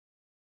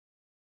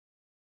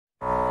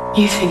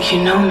You think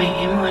you know me,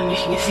 you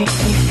think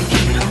you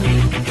know me.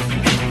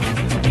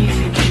 You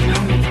think you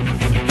know me.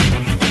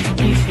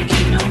 You think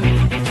you know me.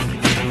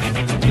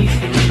 You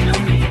think you know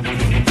me.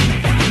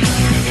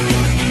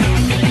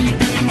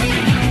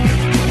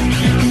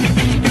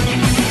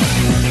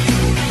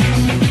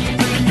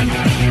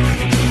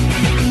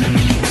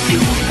 You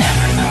will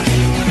never know me.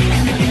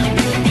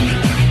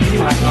 You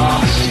are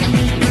lost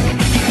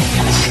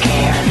and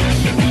scared.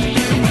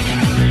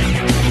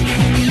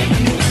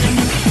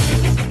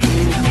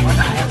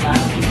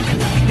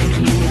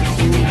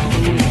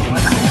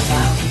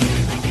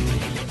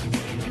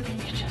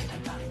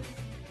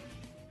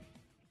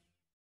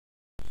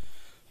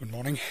 Good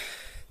morning.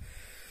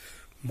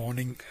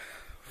 Morning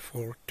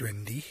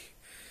 4:20.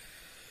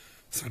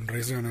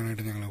 Sunrise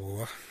കാണാനായിട്ട് ഞങ്ങൾ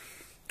പോവാ.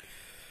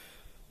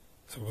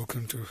 So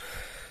welcome to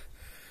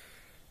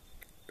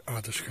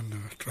Adarsh Khanna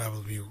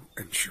travel view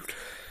and shoot.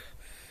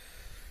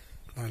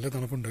 നല്ല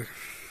തണുപ്പുണ്ട്,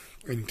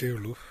 എനിക്കേ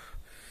ഉള്ളൂ.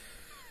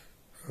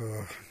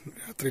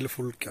 രാത്രിയിൽ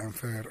full camp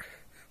fire,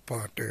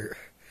 പാട്ട്,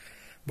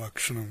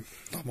 ഭക്ഷണം,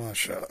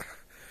 തമാശ,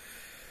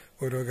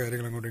 ഓരോ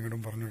കാര്യങ്ങൾ അങ്ങോട്ടും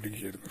ഇങ്ങോട്ടും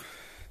പറഞ്ഞുകൊണ്ടിരിക്കുകയായിരുന്നു.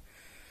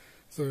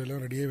 സോ എല്ലാം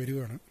റെഡിയായി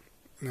വരികയാണ്.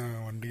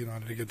 വണ്ടി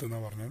 4:30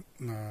 എത്തുന്നാണ് പറഞ്ഞത്.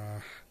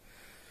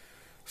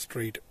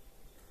 സ്ട്രെയിറ്റ്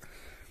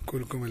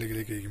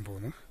കുലുക്കുമലയിലേക്കായിരിക്കും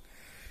പോകുന്നത്.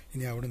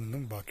 ഇനി അവിടെ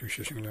നിന്നും ബാക്കി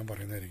വിശേഷങ്ങൾ ഞാൻ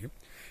പറയുന്നതായിരിക്കും.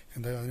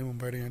 എന്തായാലും അതിന്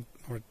മുമ്പായിട്ട് ഞാൻ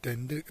അവിടെ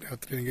ടെൻറ്റ്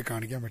രാത്രി എനിക്ക്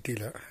കാണിക്കാൻ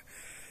പറ്റിയില്ല.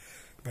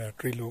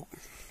 ബാറ്ററി ലോ,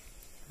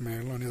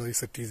 മേളിലാണ് ഇതായി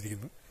സെറ്റ്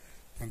ചെയ്തിരിക്കുന്നത്,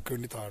 ഞങ്ങൾക്ക്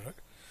വേണ്ടി താഴെ.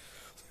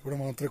 ഇവിടെ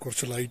മാത്രമേ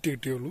കുറച്ച് ലൈറ്റ്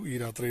കിട്ടിയുള്ളൂ ഈ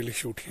രാത്രിയിൽ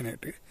ഷൂട്ട്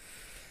ചെയ്യാനായിട്ട്.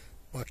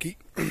 ബാക്കി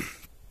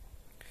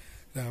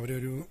രാവിലെ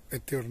ഒരു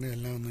എത്തിയ ഉടനെ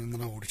എല്ലാം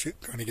ഒന്ന് ഓടിച്ച്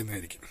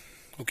കാണിക്കുന്നതായിരിക്കും.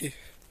 ഓക്കെ,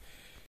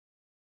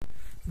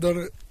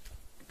 ഇതാണ്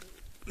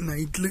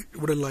നൈറ്റിൽ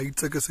ഇവിടെ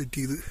ലൈറ്റ്സ് ഒക്കെ സെറ്റ്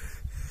ചെയ്ത്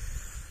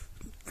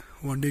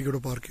വണ്ടിയൊക്കെ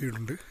ഇവിടെ പാർക്ക്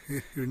ചെയ്തിട്ടുണ്ട്.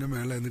 ഇതിൻ്റെ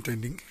മേലായിരുന്നു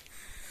ടെൻറ്റിങ്,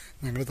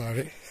 ഞങ്ങൾ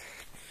താഴെ.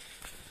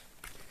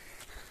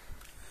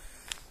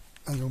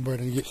 അതിന്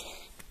മുമ്പായിട്ട് എനിക്ക്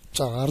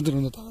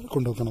ചാർജറൊന്ന് താഴെ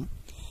കൊണ്ടുവെക്കണം.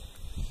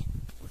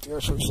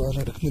 അത്യാവശ്യം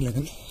സാധനം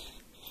എടുക്കുന്നില്ലെങ്കിൽ.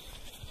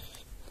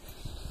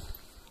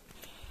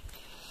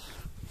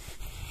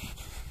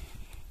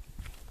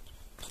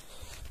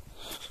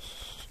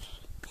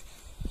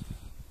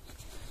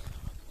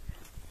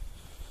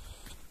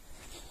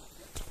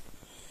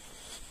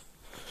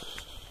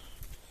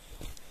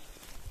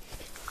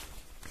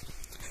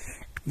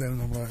 ഇതാണ്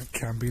നമ്മളെ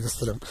ക്യാമ്പ് ചെയ്ത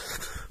സ്ഥലം.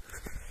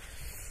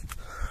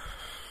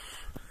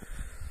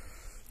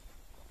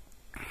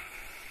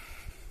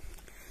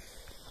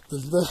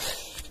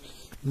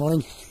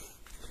 മോർണിംഗ്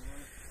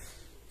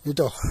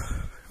കേട്ടോ,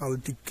 അത്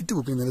ടിക്കറ്റ്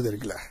ബുക്ക് ചെയ്യുന്നതിന്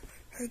തിരക്കില്ല.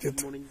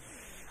 Good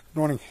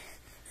morning.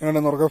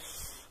 എങ്ങനെയുണ്ടെന്ന് ഉറക്കം?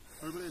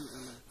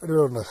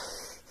 അടിപൊളിയുണ്ട്.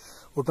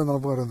 ഒട്ടും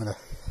തണുപ്പ് വരുന്നില്ല.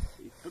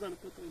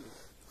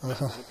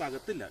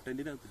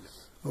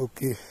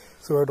 ഓക്കെ,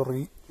 സുഖമായിട്ട്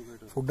ഉറങ്ങി.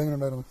 ഫുഡ് എങ്ങനെ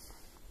ഉണ്ടായിരുന്നു?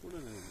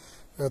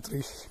 രാത്രി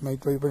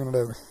നൈറ്റ് വൈപ്പ് എങ്ങനെ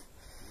ഉണ്ടായിരുന്നു?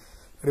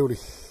 അടിപൊളി.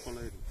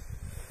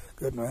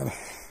 Good man.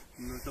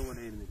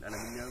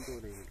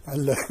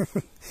 അല്ല,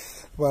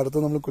 അപ്പോൾ അടുത്ത്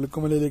നമ്മൾ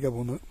കുലുക്കുമലയിലേക്കാണ്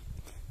പോകുന്നത്.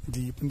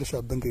 ജീപ്പിൻ്റെ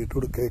ശബ്ദം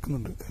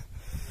കേൾക്കുന്നുണ്ട്.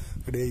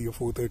 റെഡിയായി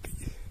 4:30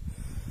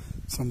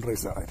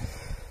 സൺറൈസ് ആണ്.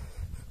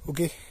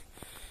 ഓക്കെ,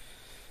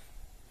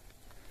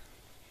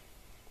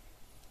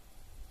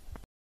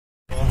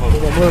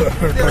 നമ്മൾ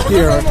ട്രക്ക്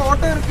ചെയ്യണം.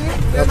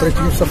 രാത്രി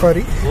ജീപ്പ്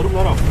സഫാരി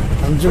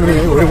 5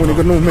 മണിയായി. 1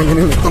 മണിക്കൂറിന് മുമ്പ്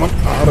എങ്ങനെ നിൽക്കണം.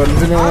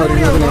 6:05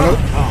 അറിയുന്നതിനാണ്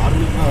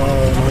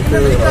നമുക്ക്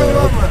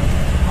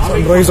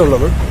സൺറൈസ്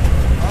ഉള്ളത്.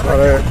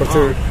 അവിടെ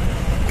കുറച്ച്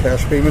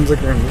ക്യാഷ് പേയ്മെന്റ്സ്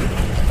ഒക്കെ ഉണ്ട്.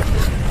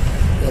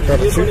 അതൊക്കെ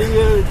അടച്ച്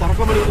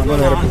നമ്മൾ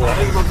നേരെ പോവാം.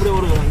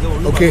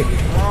 ഓക്കെ,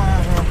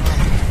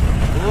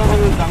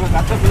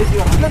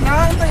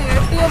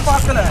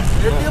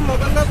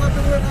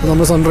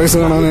 നമ്മൾ സൺറൈസ്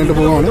കാണാനായിട്ട്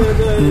പോവാണ്.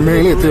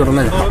 മേളിൽ എത്തി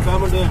ഉടനെ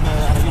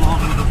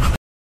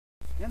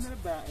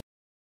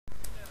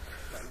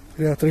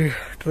രാത്രി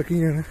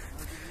ട്രക്കിംഗ് ആണ്.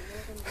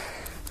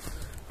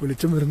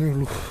 വെളിച്ചം വരുന്നേ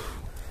ഉള്ളൂ.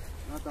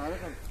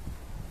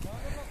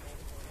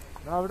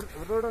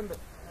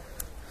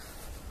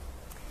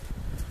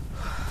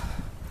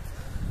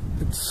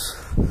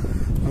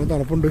 നല്ല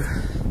തണുപ്പുണ്ട്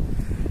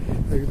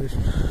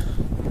ഏകദേശം.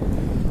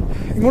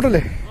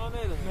 ഇങ്ങോട്ടല്ലേ?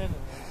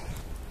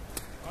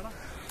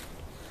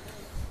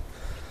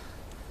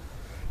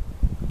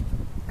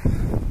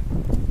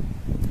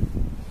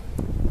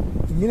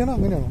 ഇങ്ങനെയാണോ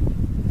അങ്ങനെയാണോ?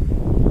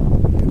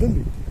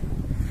 ഇതെന്ത്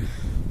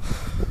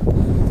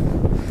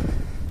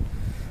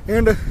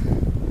എങ്ങനെയുണ്ട്?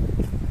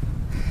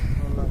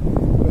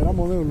 വരാൻ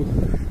പോന്നേ ഉള്ളൂ.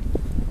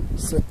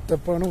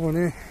 സെറ്റപ്പാണ്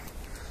മോനെ.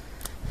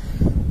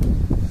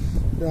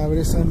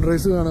 രാവിലെ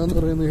സൺറൈസ് കാണുക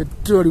പറയുന്നത്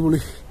ഏറ്റവും അടിപൊളി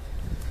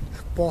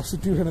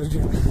പോസിറ്റീവ്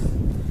എനർജിയാണ്.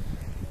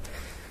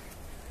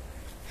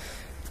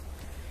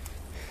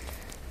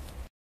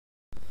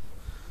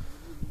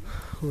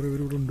 കുറേ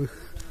പേരിവിടെ ഉണ്ട്.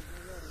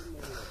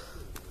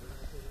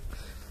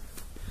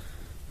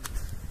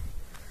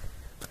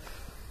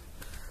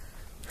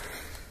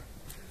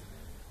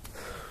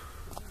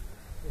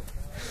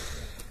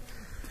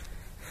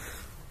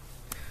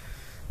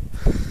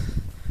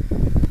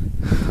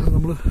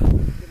 നമ്മൾ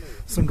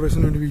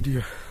സൺറൈസിന് വേണ്ടി വെയിറ്റ്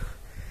ചെയ്യുക.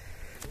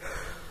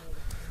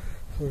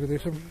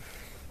 ഏകദേശം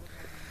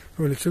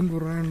വെളിച്ചം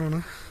കുറവായതുകൊണ്ടാണ്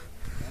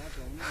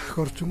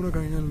കുറച്ചും കൂടെ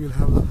കഴിഞ്ഞാൽ വിൽ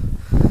ഹാവ് ദ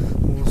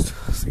മോസ്റ്റ്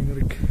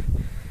സീനറിക്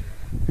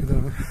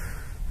ഇതാണ്.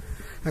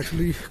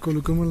 ആക്ച്വലി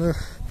കൊലുക്കുമല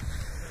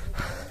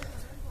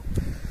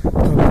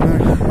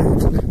തമിഴ്നാട്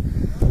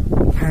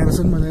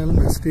ഹാരിസൺ മലയാളം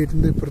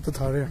എസ്റ്റേറ്റിൻ്റെ ഇപ്പുറത്തെ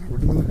താഴെയാണ്.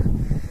 ഇവിടുന്ന്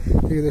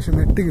ഏകദേശം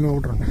 8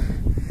 കിലോമീറ്റർ ഉണ്ട്.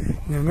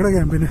 ഞങ്ങളുടെ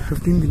ക്യാമ്പിന്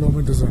 15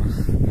 കിലോമീറ്റേഴ്സാണ്.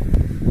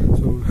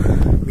 സോ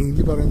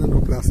മെയിൻലി പറയുന്നത് നോ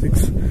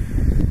പ്ലാസ്റ്റിക്സ്.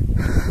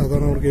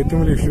 അതാണ് അവർക്ക്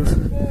ഏറ്റവും വലിയ ഇഷ്യൂസ്.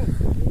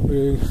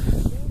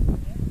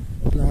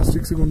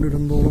 പ്ലാസ്റ്റിക്സ്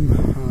കൊണ്ടിരുന്നോളം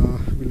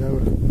വില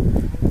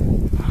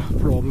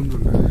പ്രോബ്ലംസ്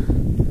ഉണ്ട്.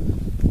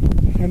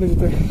 എൻ്റെ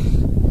അടുത്ത്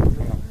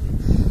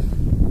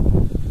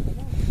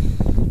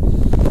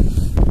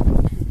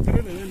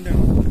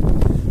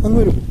അങ്ങ്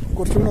വരും,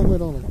 കുറച്ചും കൂടെ അങ്ങ്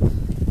വരാൻ വേണം.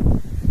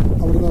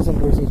 അവിടുന്ന് ആ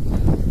സൺറൈസ് വരുന്നത്.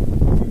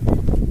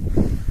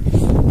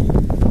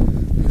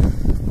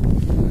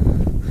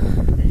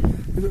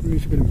 ഇത്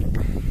മ്യൂസിക്കൽ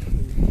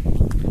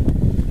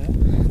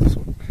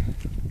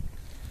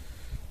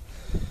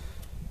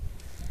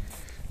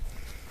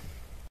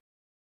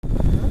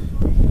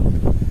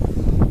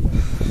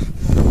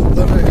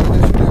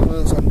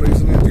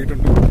സൺറൈസിന്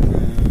എത്തിയിട്ടുണ്ട്.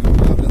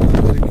 രാവിലെ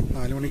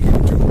 4 മണിക്ക്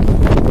എണീച്ചു.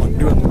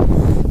 വണ്ടി വന്നു.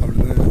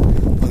 അവിടുന്ന്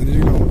 15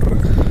 കിലോമീറ്റർ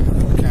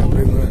ക്യാമ്പിൽ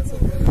നിന്ന്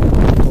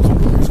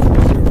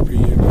 1000 രൂപ പേ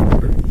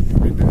ചെയ്യേണ്ടതുണ്ട്.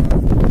 പിന്നെ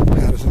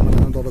ഹാരിസൺ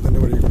മലയാളം തോട്ടത്തിൻ്റെ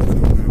വഴി കൂടെ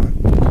തന്നെ വന്നതാണ്.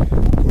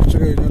 കുറച്ച്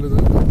കഴിഞ്ഞാൽ ഇത്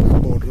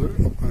ബോർഡർ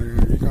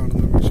ഈ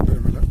കാണുന്ന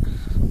മീശപ്പുരമല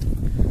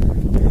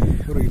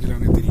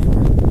റേഞ്ചിലാണ് എത്തിയിരിക്കുന്നത്.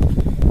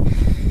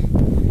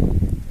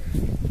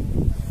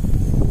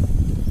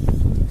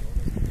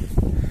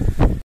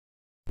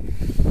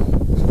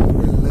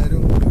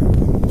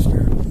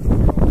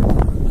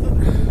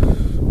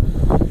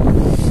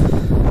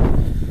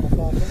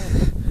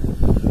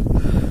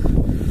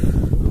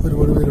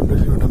 ഒരുപാട് പേരുണ്ട്.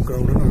 ഇവിടെ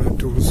ക്രൗഡാണ്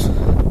ടൂറിസ്റ്റ്.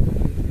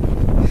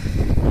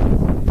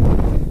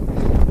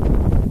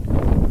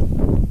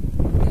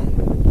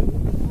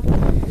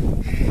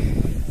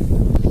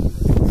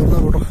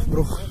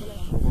 ബ്രോ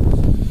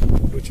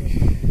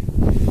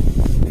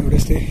എവിടെ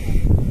സ്റ്റേ?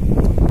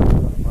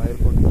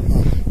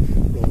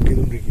 ബ്ലോക്ക്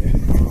ചെയ്തുകൊണ്ടിരിക്കുക.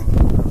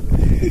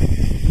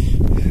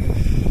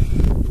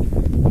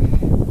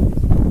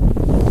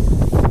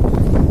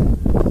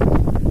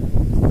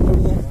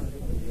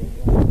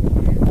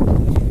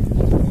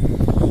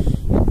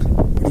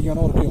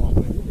 പഠിക്കാനോ വർക്ക് ചെയ്യണോ?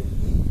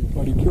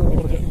 പഠിക്കുകയോ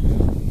വർക്ക് ചെയ്യണോ?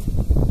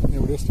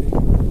 എവിടെയാ സ്റ്റേ?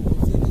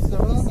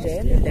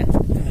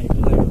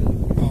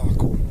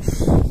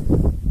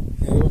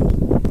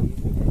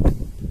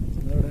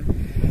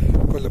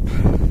 കൊല്ലം.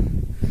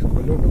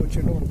 കൊല്ലമുണ്ട്,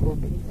 കൊച്ചിയുണ്ട്,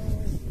 മലപ്പുറമുണ്ട്.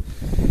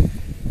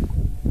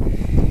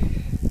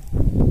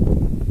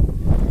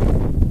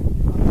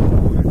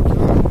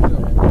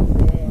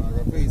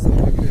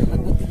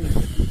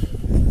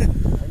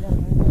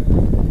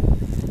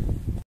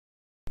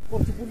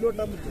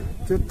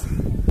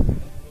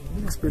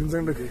 എക്സ്പീരിയൻസ്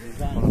ഉണ്ട്.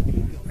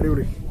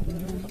 അടിപൊളി.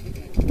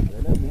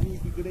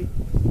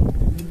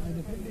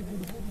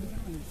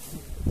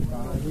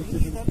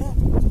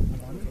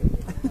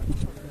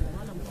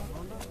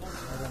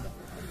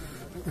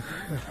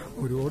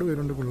 ഒരുപാട്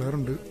പേരുണ്ട്,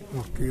 പിള്ളേരുണ്ട്,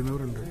 വർക്ക്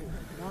ചെയ്യുന്നവരുണ്ട്.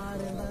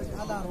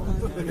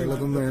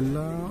 കേരളത്തിൽ നിന്ന്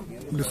എല്ലാ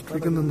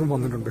ഡിസ്ട്രിക്റ്റിൽ നിന്നും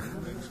വന്നിട്ടുണ്ട്.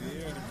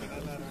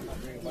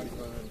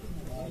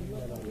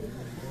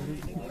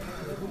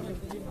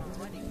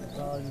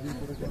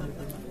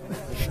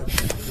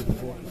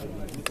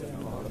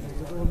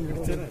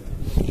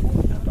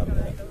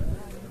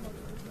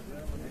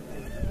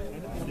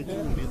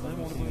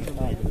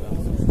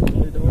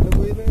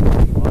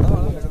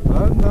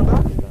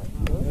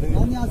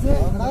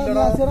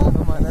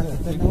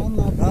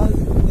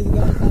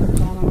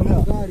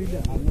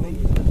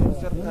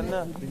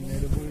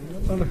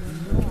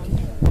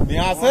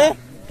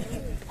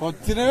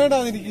 കൊച്ചിനെ വേണ്ട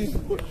എനിക്ക്.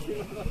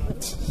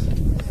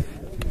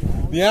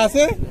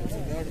 നിയാസേ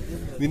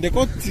നിന്റെ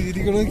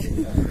കൊച്ചിരിക്കണ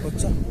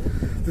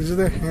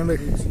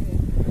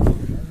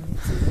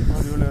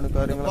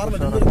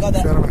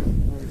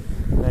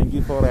താങ്ക്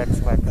യു ഫോർ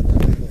എക്സ്ട്രാക്ട്.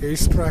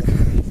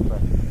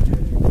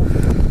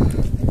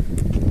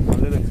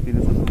 നല്ലൊരു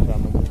എക്സ്പീരിയൻസ്.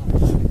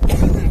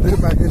 ഇതൊരു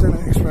പാക്കേജാണ്.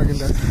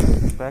 എക്സ്ട്രാക്റ്റിന്റെ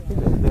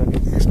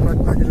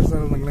എക്സ്ട്രാക്ട് പാക്കേജസ്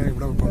ആണ് നിങ്ങളെ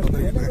ഇവിടെ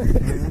കൊണ്ടുവന്നിരിക്കുന്നത്.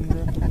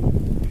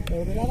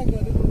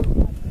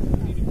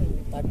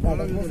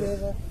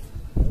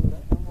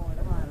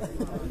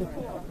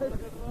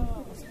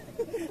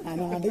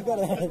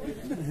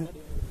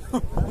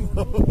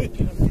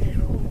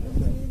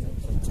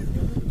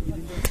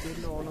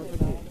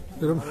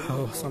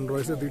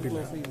 സൺറൈസ് എത്തിയിട്ടില്ല.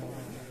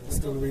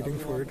 Still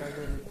waiting for it.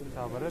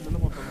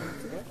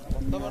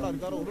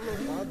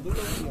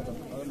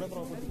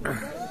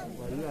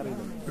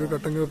 ഒരു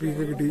കട്ടൻ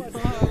കാപ്പിയൊക്കെ കിട്ടി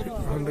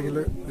ഉണ്ടെങ്കിൽ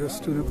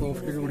ജസ്റ്റ് ഒരു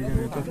കോഫിയൊക്കെ കുടിക്കാൻ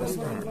ഏറ്റവും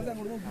ഫസ്റ്റാണ്.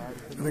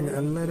 ഐ തിങ്ക്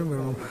എല്ലാവരും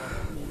വേണം.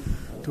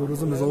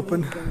 Tourism is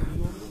open.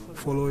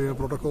 Follow your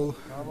protocol.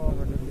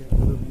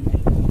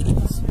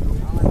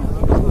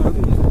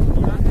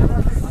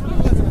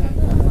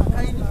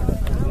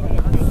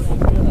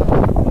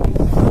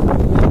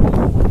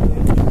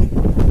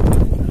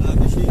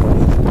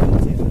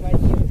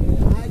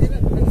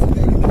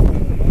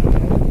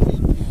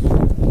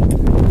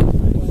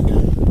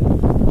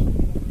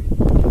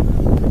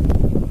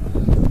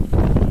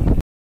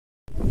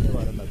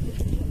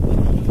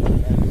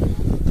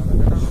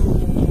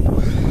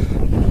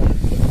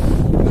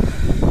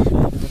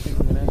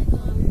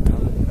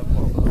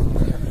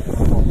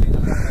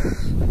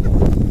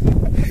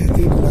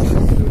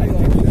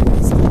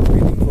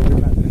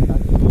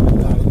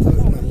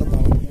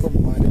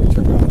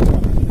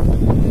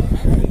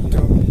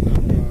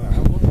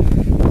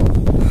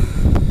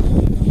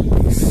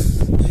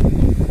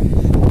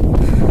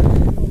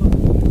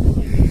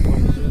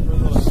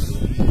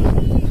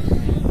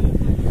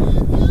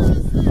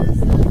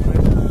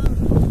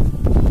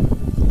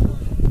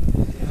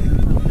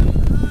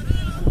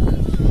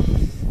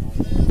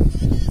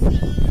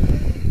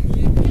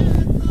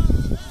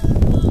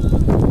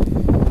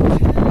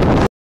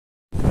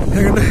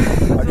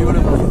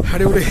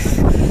 അടിപൊളി.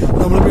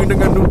 നമ്മൾ വീണ്ടും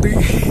കണ്ടുമുട്ടി.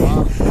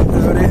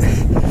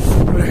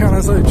 അവരെ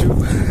കാണാൻ സാധിച്ചു.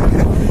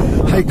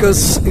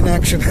 Hikers in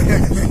action.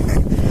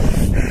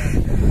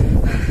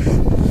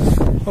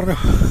 പറഞ്ഞോ,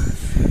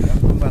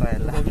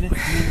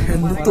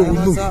 എന്ത്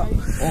തോന്നുന്നു?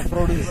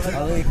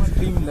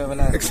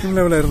 എക്സ്ട്രീം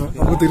ലെവലായിരുന്നു.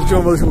 നമുക്ക് തിരിച്ചു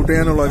പോകുമ്പോൾ ഷൂട്ട്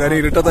ചെയ്യാനുള്ള കാര്യം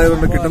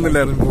ഇരുട്ടത്തായതുകൊണ്ട്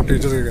കിട്ടുന്നില്ലായിരുന്നു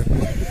ഫുട്ടേജൊക്കെ.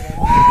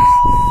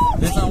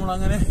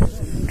 നമ്മളങ്ങനെ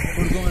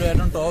കൊടുക്കുമ്പോൾ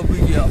ഏറ്റവും ടോപ്പ്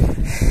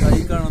കൈ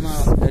കാണുന്ന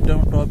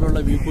ഏറ്റവും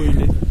ടോപ്പിലുള്ള വ്യൂ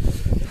പോയിന്റ്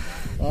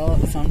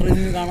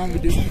സൺറൈസിന് കാണാൻ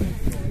പറ്റും.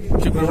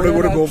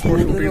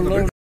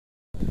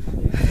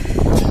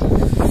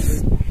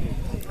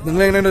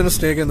 നിങ്ങൾ എങ്ങനെയുണ്ടായിരുന്നു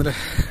സ്റ്റേ ഒക്കെ? എന്നിട്ട്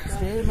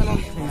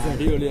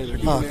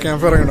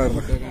ക്യാമ്പ് ഫയർ ഒക്കെ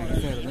ഉണ്ടായിരുന്നു.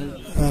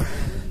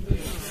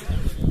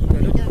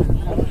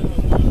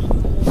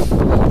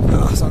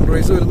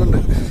 സൺറൈസ് വരുന്നുണ്ട്.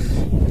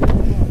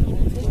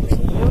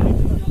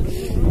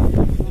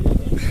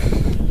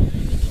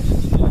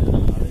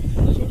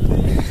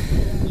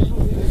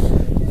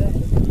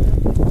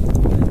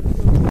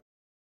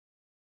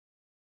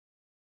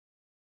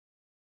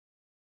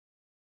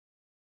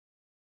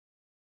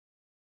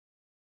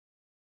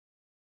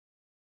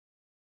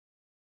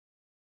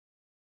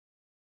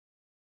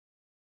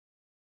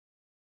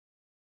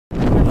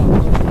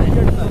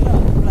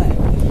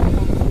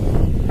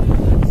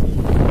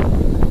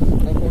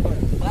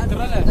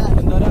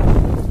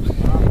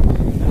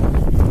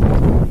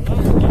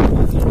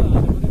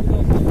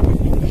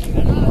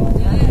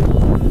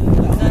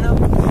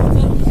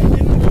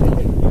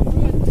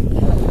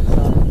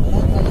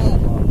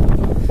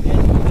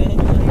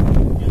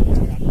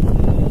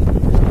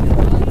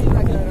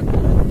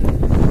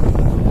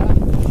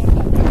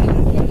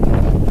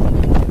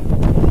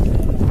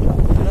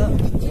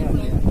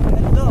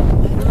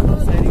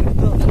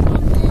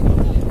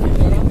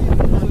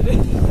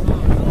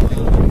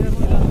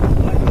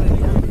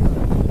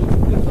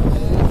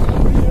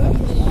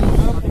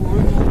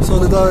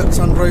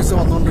 സൺറൈസ്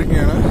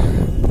വന്നുകൊണ്ടിരിക്കുകയാണ്.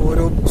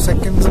 ഓരോ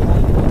സെക്കൻഡ്സും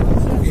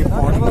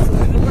important.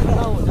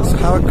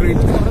 Have A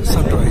great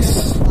sunrise.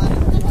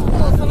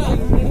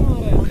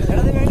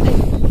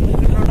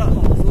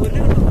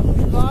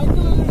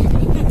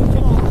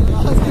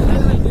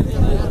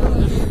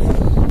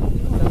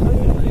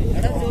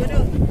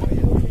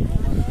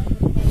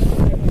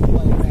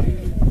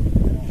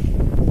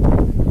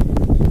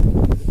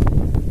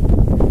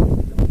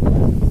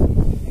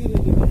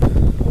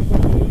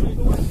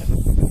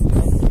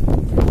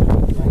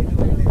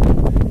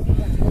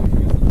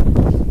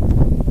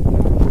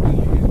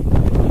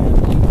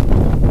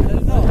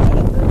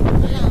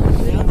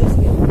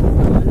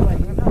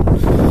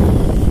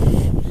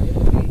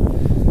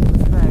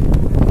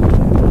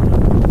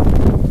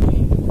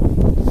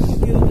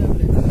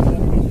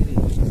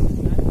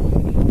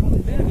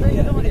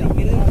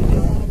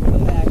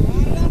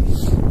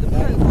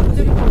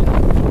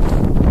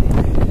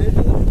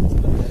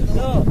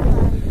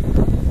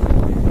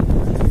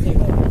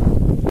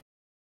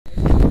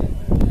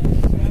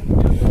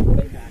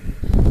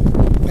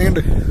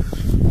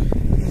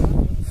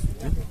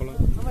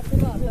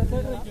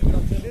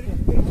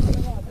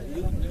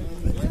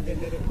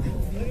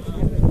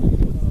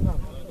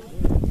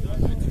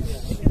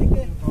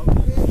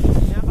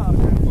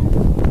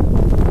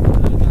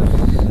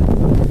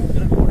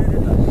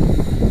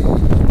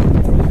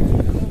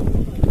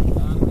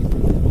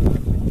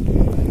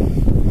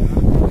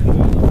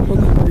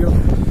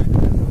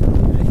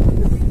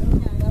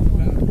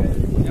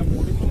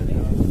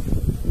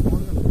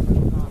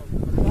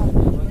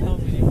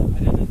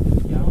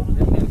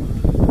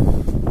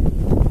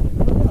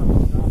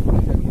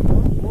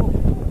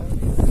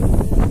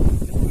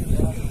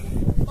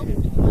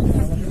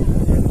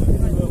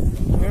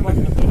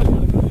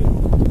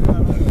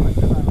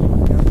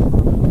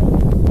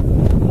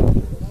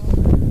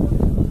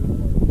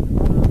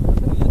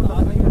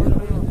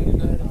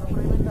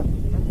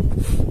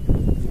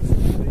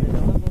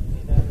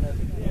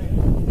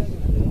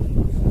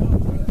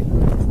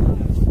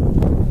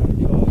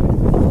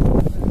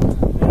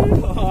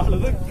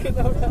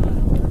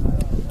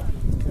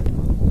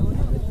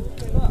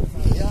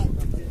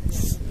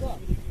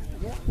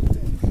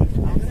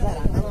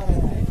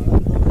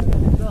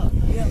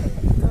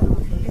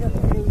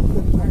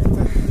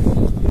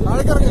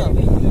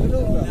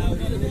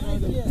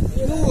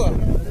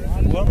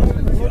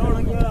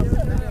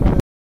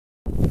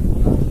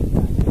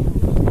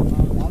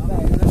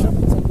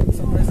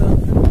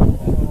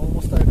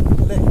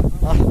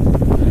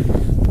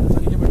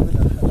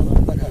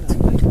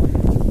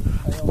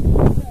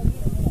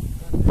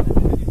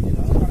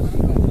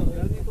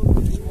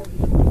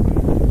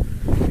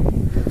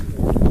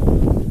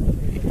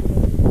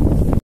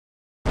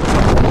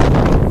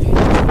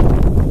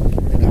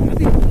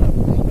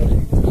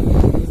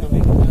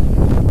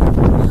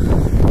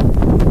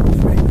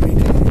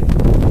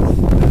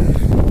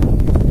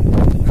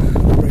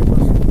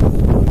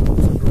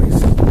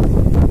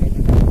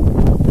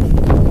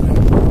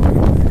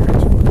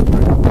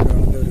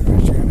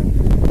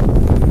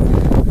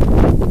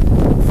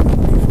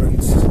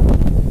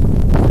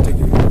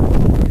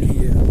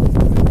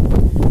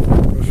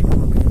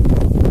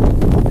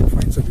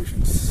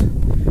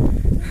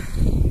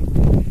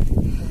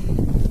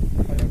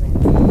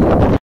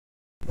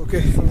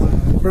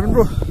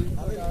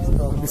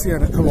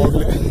 ബിസിയാണ്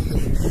വ്ളോഗിൽ.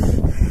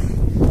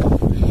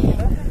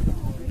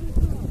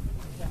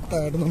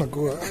 ടയർഡ്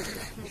നടക്കുക.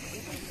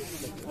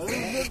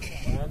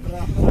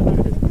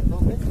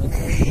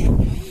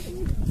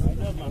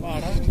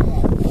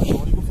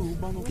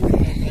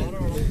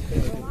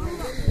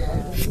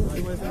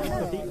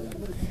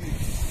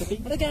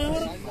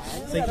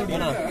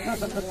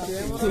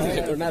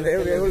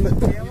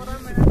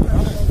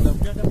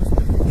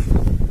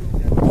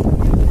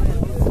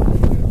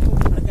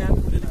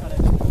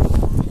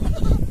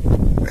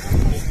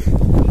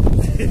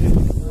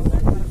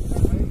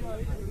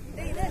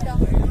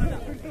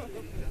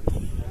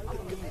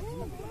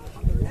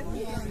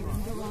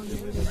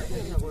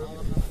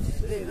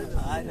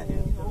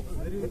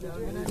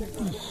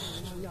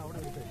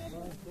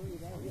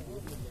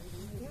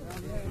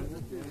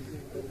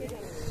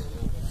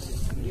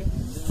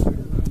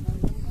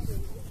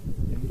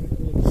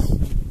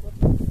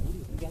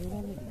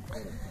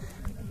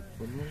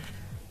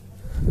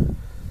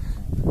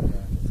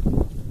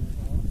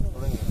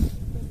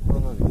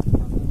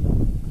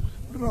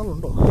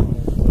 ഒരാളുണ്ടോ?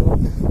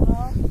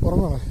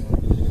 ഉറങ്ങാണോ?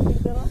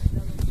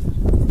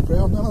 ഇപ്പോഴേ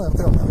വന്നാണോ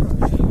നേരത്തെ വന്നാണ്?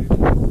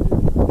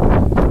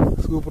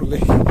 സൂപ്പറല്ലേ?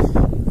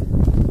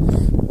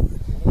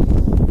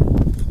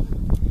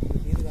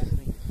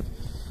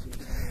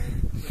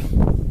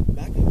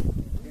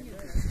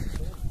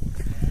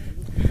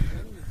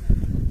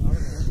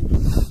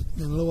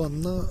 ഞങ്ങൾ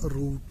വന്ന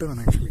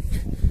റൂട്ടാണ് ആക്ച്വലി.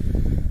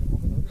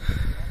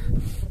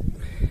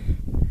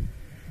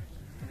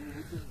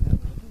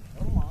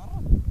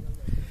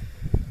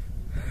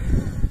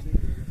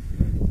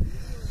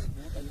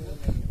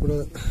 ഇവിടെ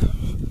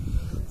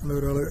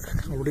ഒരാള്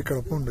അവിടെ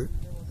കിടപ്പുണ്ട്.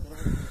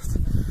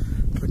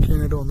 ട്രക്ക്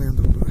ചെയ്യാനായിട്ട് വന്നതെന്ന്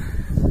തോന്നുന്നു.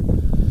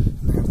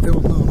 നേരത്തെ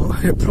വന്നതാണോ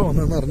എപ്പോഴും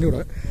വന്നതെന്ന്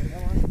അറിഞ്ഞൂടാ.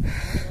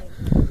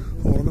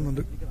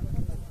 ഓർമ്മയുണ്ട്.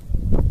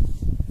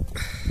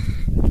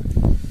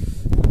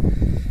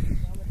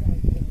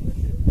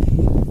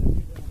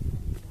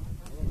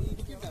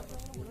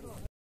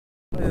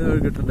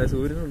 കിട്ടണ്ടേ?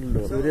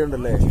 സൂര്യനുണ്ടല്ലോ.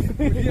 സൂര്യനുണ്ടല്ലേ?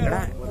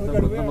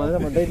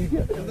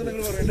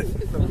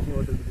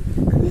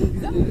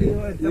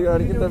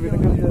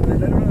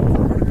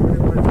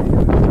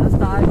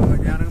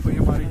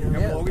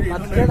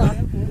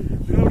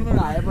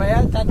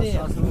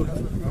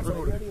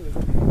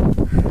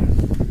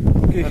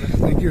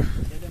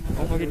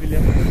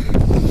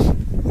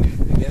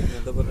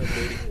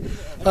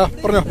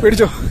 പറഞ്ഞോ,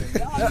 പേടിച്ചോ?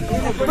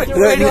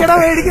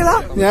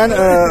 ഞാൻ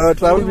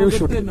ട്രാവൽ വ്യൂ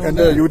ഷൂട്ട്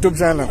എന്റെ യൂട്യൂബ്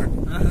ചാനലാണ്.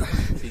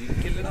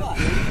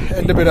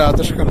 എന്റെ പേര്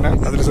ആദർശ് കണ്ണ.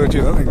 അതിൽ സെർച്ച്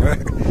ചെയ്താൽ നിങ്ങളെ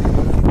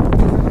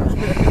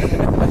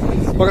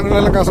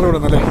നിങ്ങളെല്ലാം കാസർഗോഡ്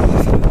എന്നല്ലേ?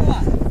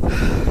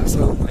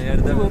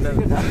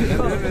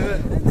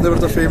 ഇത്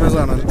ഇവിടുത്തെ ഫേമസ്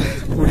ആണ്.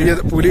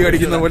 പുലി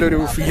കടിക്കുന്ന പോലെ ഒരു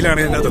ഫീലാണ്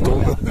ഇതിനകത്ത്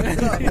തോന്നുന്നത്.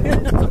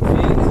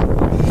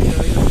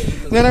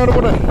 ഞാൻ അവിടെ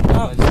പോട്ടെ.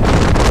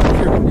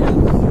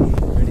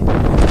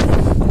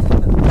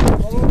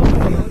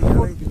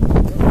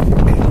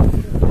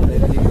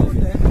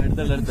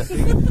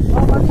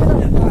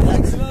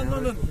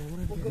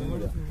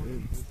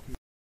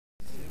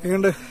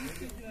 എങ്ങണ്ട്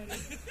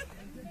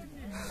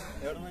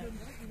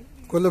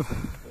കൊല്ലം?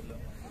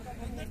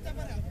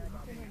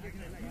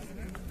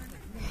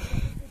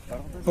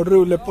 അവിടെ ഒരു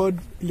ലെപ്പേർഡ്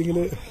ഇല്ലെങ്കിൽ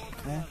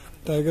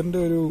ടൈഗറിന്റെ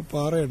ഒരു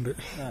പാറയുണ്ട്.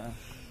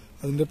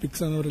 അതിന്റെ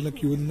പിക്സ് ആണ് അവരെല്ലാം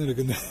ക്യൂ നിന്ന്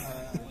എടുക്കുന്നത്.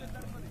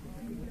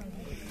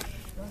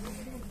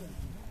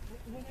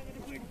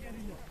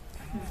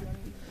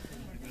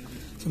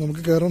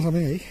 നമുക്ക് കയറാൻ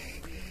സമയമായി.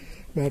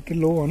 ബാറ്ററി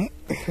ലോ ആണ്.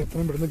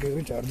 എത്രയും പെട്ടെന്ന്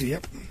കയറി ചാർജ്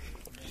ചെയ്യാം.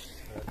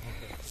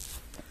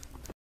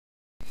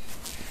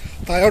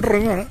 താഴോട്ട്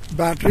ഇറങ്ങുകയാണ്.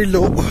 ബാറ്ററി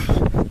ലോ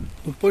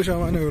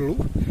 30% ഉള്ളൂ.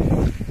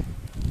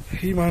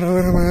 ഈ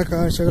മനോഹരമായ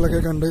കാഴ്ചകളൊക്കെ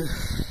കണ്ട്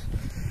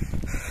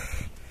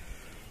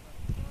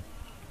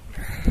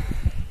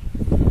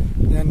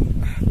ഞാൻ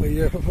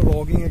വലിയ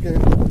വ്ളോഗിംഗ് ഒക്കെ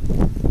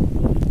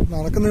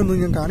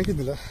നടക്കുന്നതൊന്നും ഞാൻ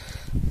കാണിക്കുന്നില്ല.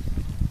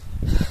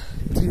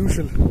 ഇറ്റ്സ്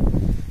യൂഷ്വൽ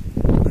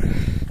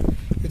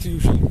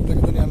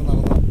ഇതൊക്കെ തന്നെയാണ്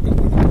നടന്നത്.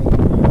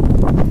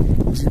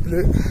 ജീപ്പിൽ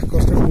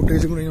കുറച്ച്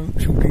ഫുട്ടേജ് കൂടെ ഞാൻ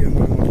ഷൂട്ട് ചെയ്യാൻ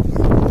തുടങ്ങുന്നു.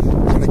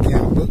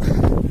 ക്യാമ്പ്.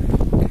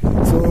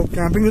 സോ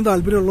ക്യാമ്പിങ്ങിന്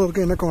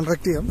താല്പര്യമുള്ളവർക്ക് എന്നെ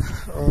കോൺടാക്ട് ചെയ്യാം.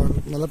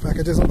 നല്ല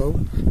പാക്കേജസ് ഉണ്ടാവും.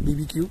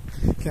 BBQ,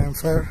 camp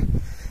fire,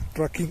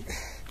 trekking,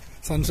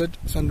 sunset,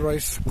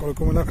 sunrise,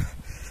 Kolukkumalai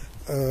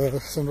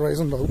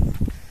sunrise ഉണ്ടാവും.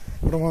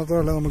 ഇവിടെ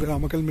മാത്രമല്ല, നമുക്ക്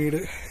രാമക്കൽമേട്,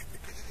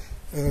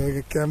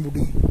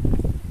 ക്യാമ്പുടി,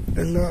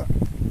 എല്ലാ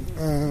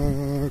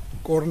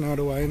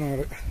കോടനാട്,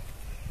 വയനാട്,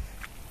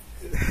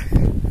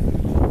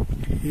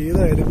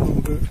 ഏതായാലും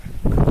നമുക്ക്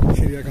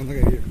ശരിയാക്കാവുന്ന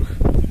കാര്യമുള്ളൂ.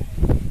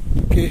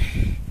 ഓക്കെ,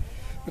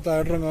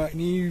 താഴെറങ്ങുക.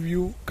 ഇനി ഈ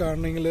വ്യൂ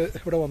കാണണമെങ്കിൽ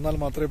ഇവിടെ വന്നാൽ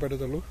മാത്രമേ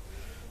പറ്റത്തുള്ളൂ.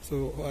 So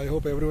I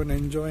hope every one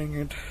enjoying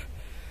it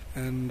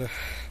and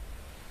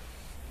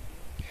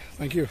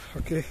thank you.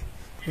 Okay,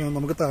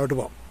 നമുക്ക് താഴോട്ട്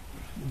പോവാം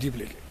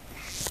ജീപ്പിലേക്ക്.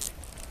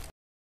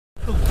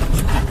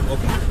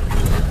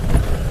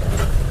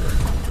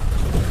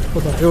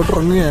 ഇപ്പോൾ താഴോട്ട്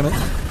ഇറങ്ങുകയാണ്.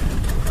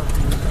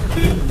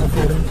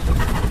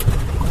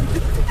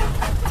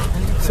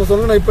 ஸோ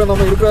சொல்லுண்ணா, இப்போ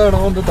நம்ம இருக்கிற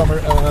இடம் வந்து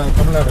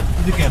தமிழ்நாடு.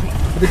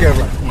 இது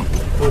கேரளா.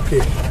 ஓகே.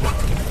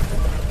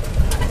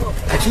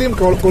 ஆக்சுவலி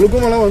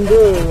கொழுக்குமலை வந்து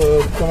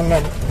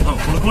தமிழ்நாடு.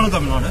 கொழுக்குமலை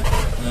தமிழ்நாடு.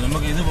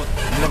 நமக்கு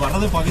இதுல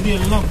வர்றது பகுதி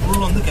எல்லாம்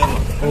ஃபுல் வந்து கேரளா.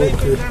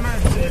 ஓகே.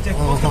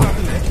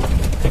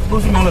 செக்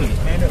போஸ்ட் மேல இருக்கு.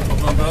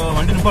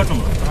 வண்டி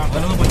நிப்பாட்டணும்.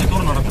 அதனால கொஞ்சம்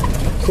தூரம் நடக்கும்.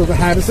 ஸோ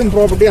ஹாரிசன்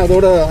ப்ராப்பர்ட்டி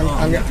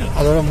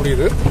அதோட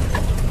முடியுது.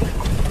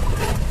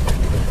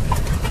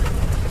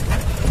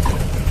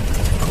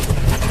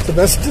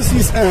 பெஸ்ட்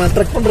சீசன்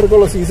ட்ரெக்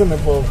பண்றதுக்குள்ள சீசன்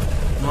எப்போ?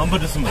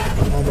 November December.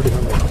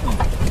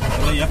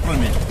 April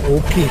May.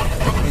 Okay.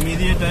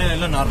 மீதிய time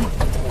எல்லாம் நார்மல்.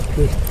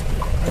 ஓகே.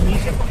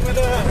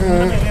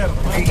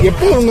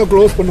 எப்போ அவங்க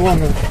க்ளோஸ்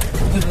பண்ணுவாங்க?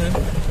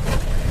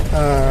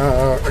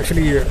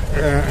 ஆக்சுவலி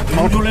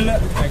ஜூலைல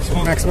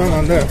மேக்ஸிமம்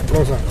வந்து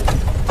க்ளோஸ் ஆகும்.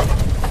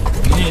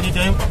 Any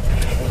time.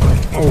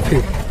 Okay.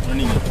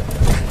 Running.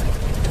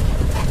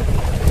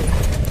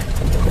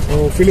 So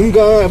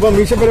ஃபிலிம்காக இப்போ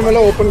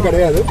மீசப்பெருமலை ஓப்பன்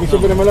கிடையாது.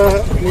 மீசப்பெருமலை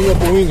நீங்கள்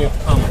போவீங்க.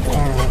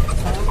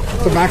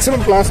 ஸோ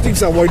மேக்ஸிமம்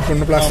பிளாஸ்டிக்ஸ் അവോയ്ഡ്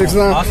பண்ணணும். പ്ലാസ്റ്റിക്സ്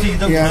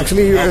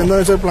ആക്ച്വലി എന്താ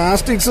വെച്ചാൽ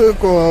പ്ലാസ്റ്റിക്സ്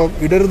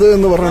ഇടരുത്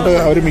എന്ന് പറഞ്ഞിട്ട്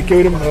അവർ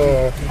മിക്കവരും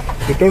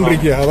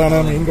ഇട്ടുകൊണ്ടിരിക്കുക. അതാണ്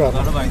മെയിൻ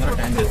കാരണം.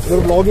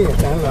 ഇതൊരു ബ്ലോഗിങ്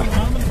ചാനലാണ്,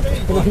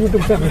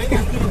 യൂട്യൂബ് ചാനൽ.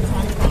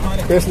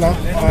 പേസലാം.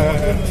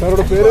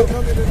 സാറുടെ പേര്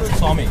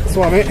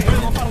സ്വാമി.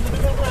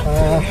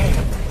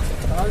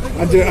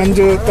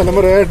 അഞ്ച്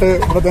തലമുറയായിട്ട്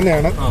ഇവിടെ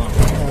തന്നെയാണ്.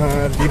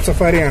 ജീപ്പ്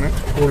സഫാരിയാണ്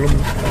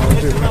കൂടുതലും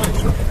ചെയ്യുന്നത്.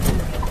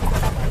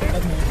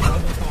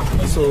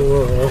 ஸோ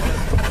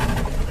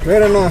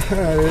வேற என்ன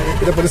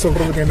இதை பற்றி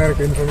சொல்றதுக்கு என்ன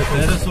இருக்கு இன்ஃபர்மேஷன்?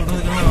 வேற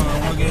சொல்றதுக்கு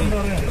உங்களுக்கு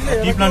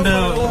டீ பிளான்ட்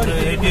ஒரு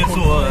 8 இயர்ஸ்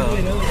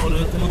ஒரு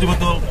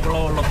 110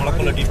 உள்ள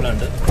பழக்கமுள்ள டீ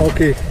பிளான்ட்.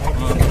 ஓகே.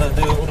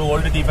 அது ஒரு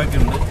ஓல்டு டீ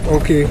ஃபேக்டரி ഉണ്ട്.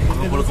 ஓகே.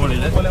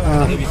 കൊളുക്കുമലയിൽ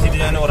വിസിറ്റ്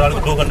ചെയ്യാൻ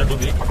ഒരാൾക്ക് 200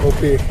 രൂപ.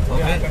 ഓക്കെ.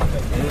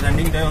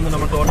 റണ്ണിംഗ് ടൈം வந்து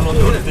நம்ம ടോട്ടൽ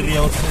வந்து ഒരു 3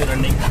 hours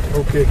റണ്ണിംഗ്.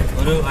 ஓகே.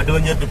 ஒரு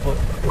அட்வென்ச்சர் ட்ரிப்.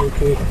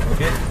 ஓகே.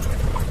 ஓகே.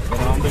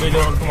 அந்த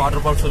வீடியோ வந்து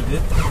வாட்டர் ஃபால்ஸ் இருக்கு.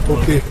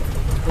 ஓகே.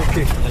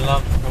 ஓகே.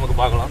 எல்லாம் நமக்கு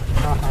பார்க்கலாம்.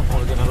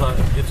 உங்களுக்கு நல்லா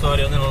ஜிப்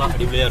சவாரி வந்து நல்லா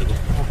அடிப்படையாக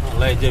இருக்கும்.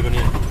 நல்லா என்ஜாய் பண்ணி.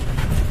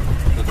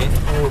 ஓகே.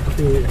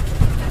 ஓகே.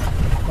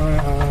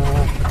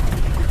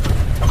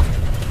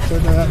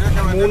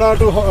 மூணார்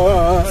டு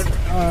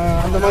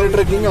அந்த மாதிரி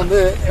ட்ரெக்கிங் வந்து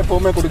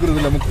எப்பவுமே கொடுக்குறது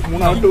இல்லை.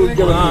 மூணார் டு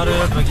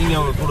ட்ரெக்கிங்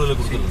அவங்க കൂടുതൽ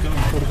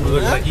கொடுக்குறது.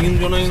 ட்ரெக்கிங்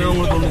சொன்னீங்கன்னா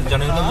உங்களுக்கு வந்து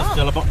ஜனங்கள் வந்து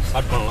சிலப்போ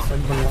ஸ்டார்ட் பண்ணலாம்.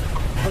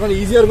 அதனால்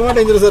ஈஸியாக இருக்குமா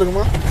டேஞ்சரஸாக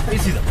இருக்குமா?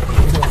 ஈஸி தான்.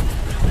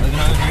 அதுக்கு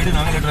நாங்கள் கைடு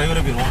நாங்களே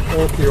டிரைவரே போயிடுவோம்.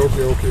 Okay.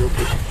 Okay. Okay.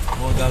 Okay.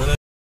 Okay. அதில்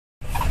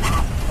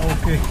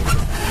ஓகே.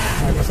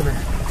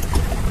 சொல்லுங்கள்.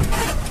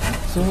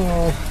 So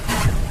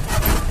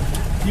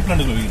tea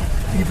பிளான்ட்டுக்கு போய்க்கிறோம்.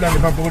 டீ பிளான்ட்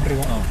இப்போ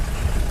போயிட்டுருக்கோம்.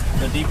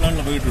 இந்த டீ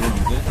பிளான்ட்டில்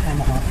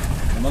போயிட்டுருக்கோம்.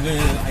 நமக்கு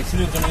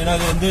ஆக்சுவலி சொன்னீங்கன்னா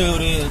அது வந்து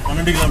ஒரு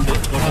 12 கிலோமீட்டர்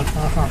டோட்டல்.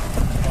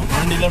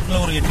 12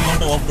 கிலோமீட்டரில் ஒரு 8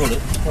 கிலோமீட்டர் ஆஃப் ரோடு.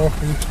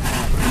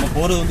 நம்ம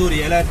போகிறது வந்து ஒரு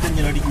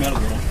 7500 அடிக்கு மேலே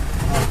போகிறோம்.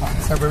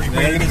 7,000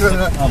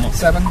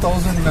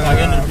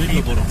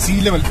 போகிறோம். சீ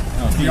லெவல்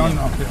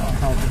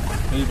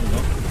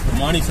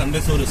மார்னிங்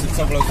சன்ரைஸ் ஒரு 6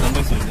 o'clock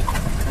சன்ரைஸ் இருக்குது.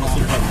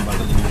 சூப்பராக இருக்கும்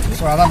பார்க்குறதுக்கு.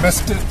 ஸோ அதான்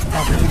பெஸ்ட்டு.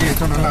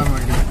 நல்லா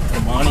இருக்கும்.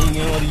 மார்னிங்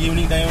ஒரு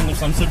ஈவினிங் டைம்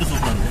சன்செட்டு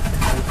சூப்பராக இருக்கும்.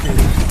 ஓகே.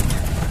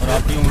 ஒரு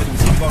அப்படி உங்களுக்கு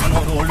விசிட் பார்க்கணும்.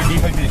 ஒரு ஓல்டு டீ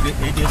ஃபேக்ட்ரி இருக்குது,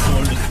 8 years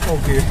ஓல்டு.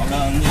 ஓகே.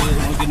 ஆனால் வந்து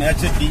உங்களுக்கு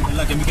நேச்சர் டீ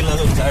எல்லாம் கெமிக்கல்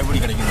இல்லாத ஒரு சாயப்பொடி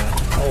கிடைக்குங்க.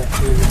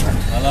 ஓகே.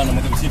 அதெல்லாம்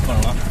நமக்கு விசிட்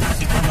பண்ணலாம்.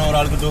 விசிட் பண்ண ஒரு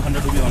ஆளுக்கு 200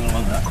 ரூபா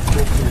வாங்குவாங்க.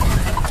 ஓகே.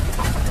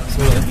 ஸோ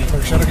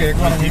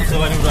ஜீப்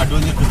சவாரி ஒரு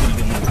அட்வென்ச்சர் ட்ரிப்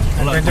இருக்குது.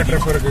 அட்வென்ச்சர்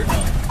ட்ரிப் இருக்குது.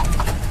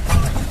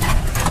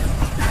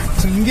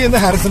 ஸோ இங்கேருந்து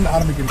ஹாரிசன்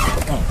ஆரம்பிக்கணும்.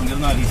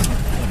 இங்கேருந்து ஹாரிசன்.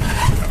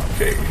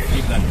 ஓகே. டீ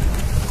பிளான்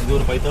இது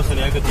ஒரு 5000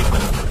 ஏக்கர் டீ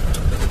பிளான்.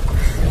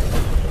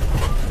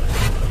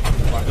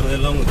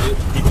 பார்க்குறதெல்லாம் உங்களுக்கு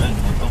டீ பிளான்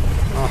மொத்தம்.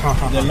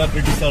 இதெல்லாம்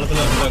பிரிட்டிஷ்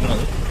காலத்தில்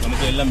உண்டாக்குனது.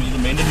 நமக்கு எல்லாம் இது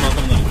மெயின்டைன்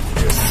மாத்திரம் தான்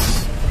இருக்குது.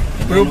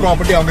 ഇപ്പോഴും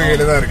പ്രോപ്പർട്ടി അവരുടെ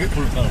കയ്യിൽ தான் இருக்குது.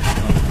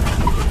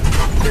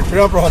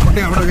 ഇപ്പോഴും പ്രോപ്പർട്ടി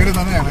അവരുടെ കയ്യിൽ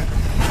തന്നെയാണ്.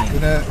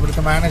 പിന്നെ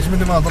ഇവിടുത്തെ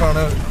മാനേജ്മെന്റ്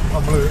മാത്രമാണ്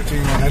നമ്മൾ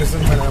ചെയ്യുന്നത്.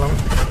 Harrison Malayalam.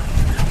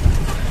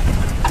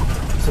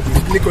 So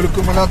basically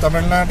Kolukkumalai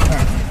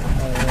തമിഴ്നാട്ടിലാണ്.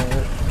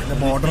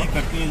 Border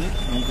cut ചെയ്ത്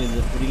നമുക്ക് ഇത്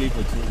ഇതിലേക്ക്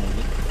വെച്ച്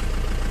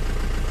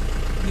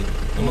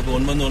നമുക്ക്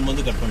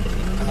 9 കട്ട് பண்ணுறது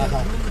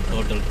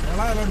டோட்டல்.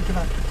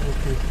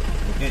 ஓகே.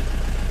 ஓகே.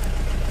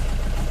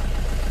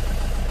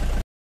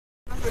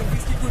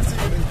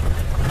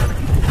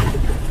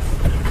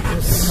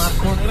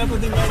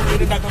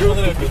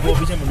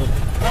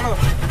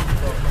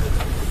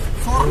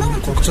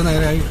 കുറച്ച്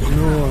നേരമായി.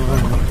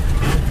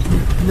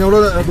 ഇനി എവിടെ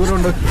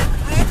ദൂരമുണ്ട്?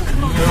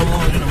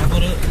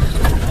 നമുക്കൊരു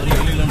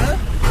 7 കിലോമീറ്റർ.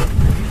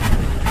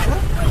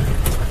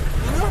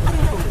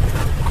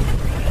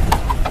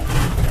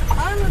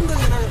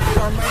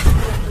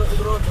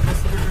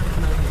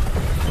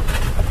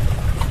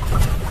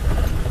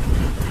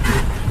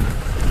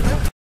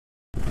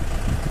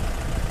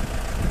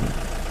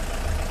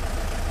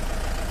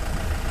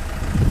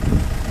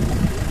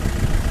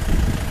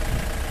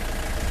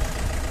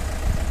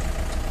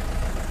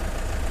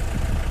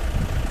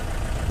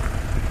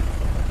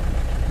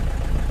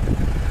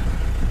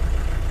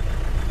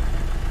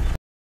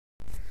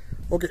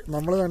 ഓക്കെ.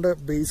 നമ്മൾ കണ്ട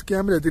ബേസ്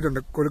ക്യാമ്പിൽ എത്തിയിട്ടുണ്ട്,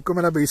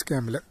 കൊഴുക്കുമല ബേസ്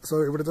ക്യാമ്പിൽ. സോ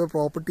ഇവിടുത്തെ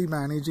പ്രോപ്പർട്ടി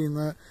മാനേജ്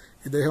ചെയ്യുന്ന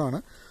ഇദ്ദേഹമാണ്.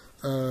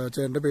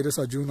 ചേട്ടൻ്റെ പേര്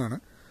സജു എന്നാണ്.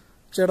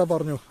 ചേട്ടാ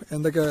പറഞ്ഞു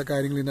എന്തൊക്കെ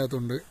കാര്യങ്ങൾ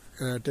ഇതിനകത്തുണ്ട്,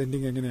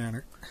 ടെൻറ്റിങ് എങ്ങനെയാണ്?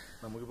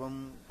 നമുക്കിപ്പം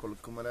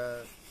കൊളുക്കുമല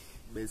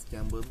ബേസ്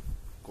ക്യാമ്പ്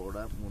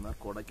മൂന്നാർ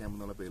കോട ക്യാമ്പ്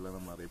എന്നുള്ള പേരിലാണ്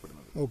നമ്മൾ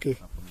അറിയപ്പെടുന്നത്.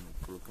 അപ്പം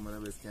കുളുക്കുമല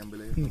ബേസ്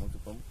ക്യാമ്പിൽ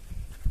നമുക്കിപ്പം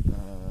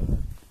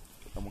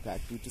നമുക്ക്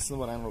ആക്ടിവിറ്റീസ് എന്ന്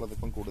പറയാനുള്ളത്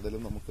ഇപ്പം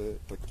കൂടുതലും നമുക്ക്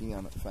ട്രക്കിംഗ്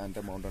ആണ്.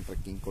 Phantom mountain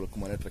trekking,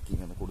 Kolukkumalai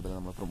trekking ആണ് കൂടുതലും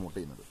നമ്മൾ പ്രൊമോട്ട്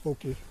ചെയ്യുന്നത്.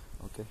 ഓക്കെ,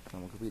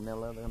 നമുക്ക് പിന്നെ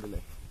ഉള്ളത്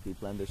കണ്ടില്ലേ, tea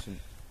plantation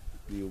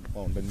view,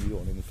 mountain view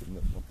ആണ്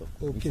നിൽക്കുന്നത്. മൊത്തം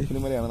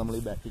കുളുക്കുമലയാണ് നമ്മൾ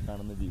ഈ ബാക്കിൽ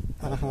കാണുന്ന വ്യൂ.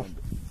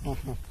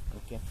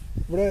 ഓക്കെ,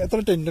 ഇവിടെ എത്ര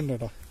ടെന്റ്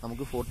ഉണ്ട്?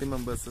 നമുക്ക് 40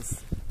 മെമ്പേഴ്സ്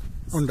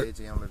ഉണ്ട്.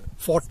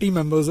 40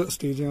 മെമ്പേഴ്സ്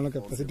സ്റ്റേ ചെയ്യാനുള്ള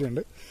കപ്പാസിറ്റി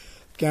ഉണ്ട്.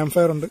 ക്യാമ്പ്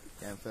ഫയർ ഉണ്ട്,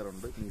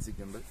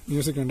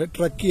 മ്യൂസിക് ഉണ്ട്,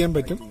 ട്രക്ക് ചെയ്യാൻ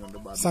പറ്റും,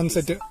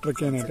 സൺസെറ്റ് ട്രക്ക്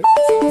ചെയ്യാനായിട്ട്.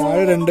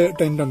 താഴെ 2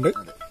 ടെന്റ് ഉണ്ട്.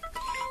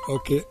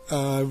 ഓക്കെ,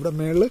 ഇവിടെ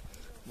മേളില്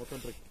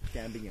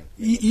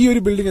ഈ ഒരു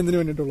ബിൽഡിംഗ് എന്തിനു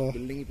വേണ്ടിയിട്ടുള്ള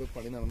ബിൽഡിംഗ് ഇപ്പൊ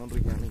പണി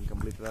നടന്നുകൊണ്ടിരിക്കുകയാണ്,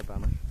 ഇൻകംപ്ലീറ്റഡ്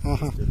ആയിട്ടാണ്.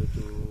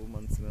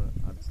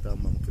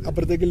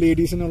 അപ്പുറത്തേക്ക്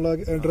ലേഡീസിനുള്ള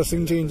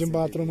ഡ്രസ്സിംഗ് ചേഞ്ചും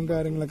ബാത്റൂമും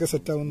കാര്യങ്ങളൊക്കെ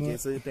സെറ്റ് ആവുന്നു.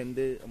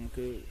 ടെന്റ്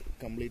നമുക്ക്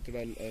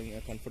കംപ്ലീറ്റഡ്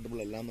കംഫർട്ടബിൾ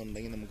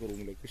അല്ലാന്നുണ്ടെങ്കിൽ നമുക്ക്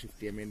റൂമിലേക്ക് ഷിഫ്റ്റ്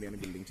ചെയ്യാൻ വേണ്ടിയാണ്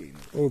ബിൽഡിംഗ്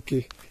ചെയ്യുന്നത്. ഓക്കെ,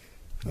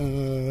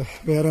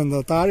 വേറെ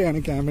എന്താ? താഴെയാണ്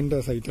ക്യാമ്പിന്റെ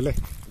സൈറ്റ് അല്ലേ?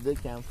 ഇത്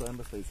ക്യാമ്പ്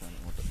ഫയറിന്റെ സൈസ് ആണ്.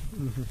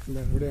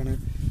 ഇവിടെയാണ്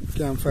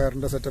ക്യാമ്പ്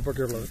ഫയറിന്റെ സെറ്റപ്പ്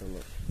ഒക്കെ ഉള്ളത്.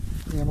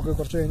 നമുക്ക്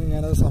കുറച്ച് കഴിഞ്ഞ്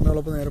ഞാനത്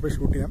സമയമുള്ളപ്പോൾ നേരെ പോയി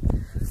ഷൂട്ട് ചെയ്യാം.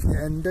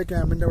 എന്റെ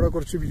ക്യാമ്പിന്റെ അവിടെ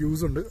കുറച്ച്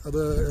വ്യൂസ് ഉണ്ട്.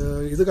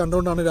 ഇത്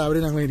കണ്ടുകൊണ്ടാണ് രാവിലെ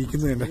ഞങ്ങൾ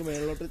ഇരിക്കുന്നത്.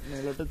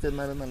 മേലോട്ട്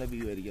ചെന്നാലും നല്ല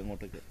വ്യൂ ആയിരിക്കും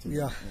അങ്ങോട്ടൊക്കെ.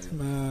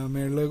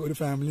 മേളില് ഒരു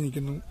ഫാമിലി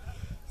നിൽക്കുന്നു,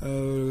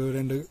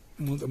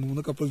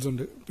 3 കപ്പിൾസ്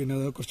ഉണ്ട്, പിന്നെ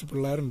കുറച്ച്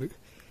പിള്ളേരുണ്ട്.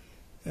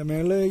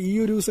 മേളില് ഈ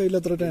ഒരു സൈഡിൽ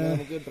എത്ര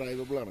നമുക്ക്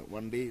ഡ്രൈവബിൾ ആണ്.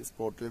 വണ്ടി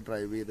സ്പോട്ടിൽ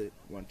ഡ്രൈവ് ചെയ്ത്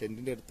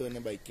ടെന്റിന്റെ അടുത്ത്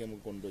തന്നെ ബൈക്ക്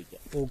നമുക്ക്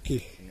കൊണ്ടുപോയിക്കാം. ഓക്കെ,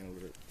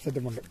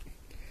 സെറ്റപ്പ് ഉണ്ട്.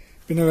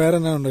 പിന്നെ വേറെ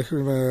എന്നാ ഉണ്ട്?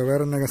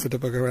 വേറെ എന്നാ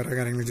സെറ്റപ്പ് ഒക്കെ വേറെ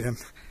കാര്യങ്ങൾ ചെയ്യാൻ?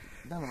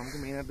 നമുക്ക്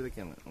മെയിൻ ആയിട്ട്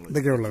ഇതൊക്കെയാ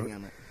ഉള്ളത്.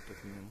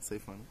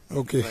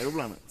 ഓക്കെ,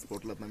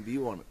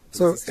 വ്യൂ ആണ്.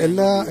 സോ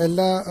എല്ലാ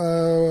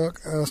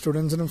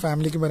സ്റ്റുഡൻസിനും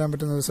ഫാമിലിക്കും വരാൻ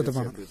പറ്റുന്ന ഒരു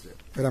സെറ്റപ്പാണ്.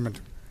 വരാൻ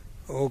പറ്റും.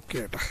 ഓക്കെ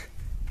ഏട്ടാ.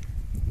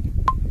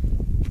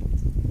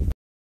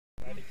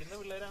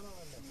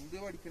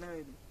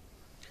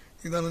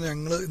 ഇതാണ്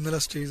ഞങ്ങൾ ഇന്നലെ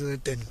സ്റ്റേ ചെയ്ത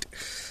ടെന്റ്.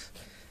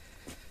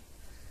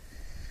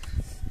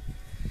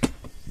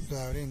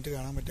 രാവിലെ എനിക്ക്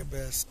കാണാൻ പറ്റിയ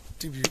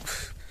ബെസ്റ്റ് വ്യൂ.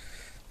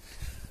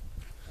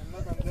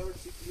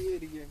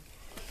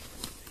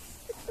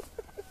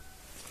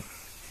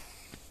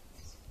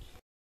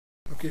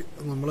 ഓക്കെ,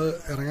 നമ്മള്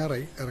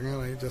ഇറങ്ങാറായി.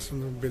 ജസ്റ്റ്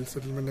ഒന്ന് ബിൽ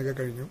സെറ്റിൽമെന്റ് ഒക്കെ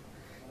കഴിഞ്ഞു.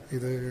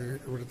 ഇത്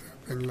ഇവിടുത്തെ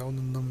ബംഗ്ലാവിൽ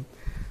നിന്നും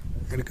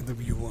എടുക്കുന്ന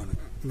വ്യൂ ആണ്.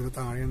 ഇതിന്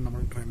താഴെയാണ്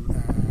നമ്മൾ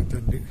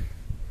ടെന്റ്.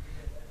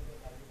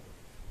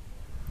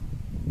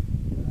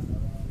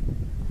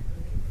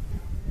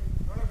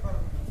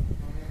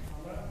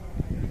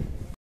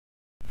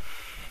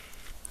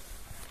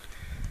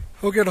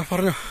 ഓക്കെ ഏട്ടാ,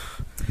 പറഞ്ഞോ.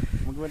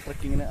 നമുക്ക്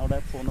ട്രക്കിങ്ങിന് അവിടെ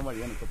പോകുന്ന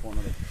വഴിയാണ് ഇപ്പൊ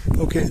പോകുന്നത്.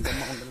 ഓക്കെ,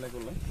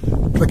 മൗണ്ടനിലേക്കുള്ള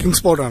ട്രക്കിംഗ്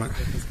സ്പോട്ടാണ്.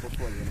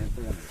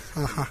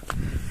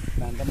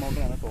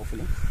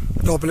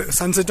 ടോപ്പില്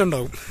സൺസെറ്റ്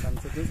ഉണ്ടാവും,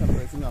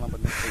 സൺറൈസും കാണാൻ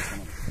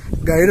പറ്റുന്ന.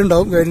 ഗൈഡ്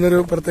ഉണ്ടാവും. ഗൈഡിനൊരു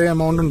പ്രത്യേക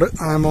എമൗണ്ട് ഉണ്ട്.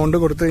 ആ എമൗണ്ട്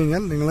കൊടുത്തു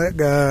കഴിഞ്ഞാൽ നിങ്ങളെ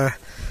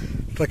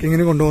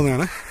ട്രക്കിങ്ങിന്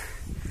കൊണ്ടുപോകുന്നതാണ്.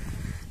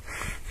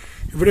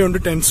 ഇവിടെയുണ്ട്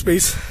ടെന്റ്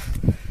സ്പേസ്.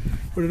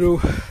 ഇവിടെ ഒരു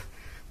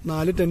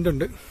 4 ടെന്റ്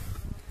ഉണ്ട്.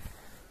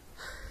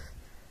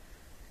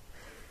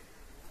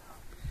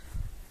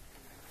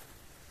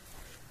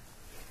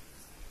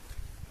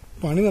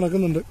 പണി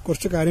നടക്കുന്നുണ്ട്.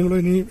 കുറച്ച് കാര്യങ്ങളും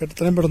ഇനി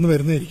എത്രയും പെട്ടെന്ന്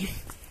വരുന്നതായിരിക്കും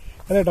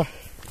അല്ലേട്ടാ?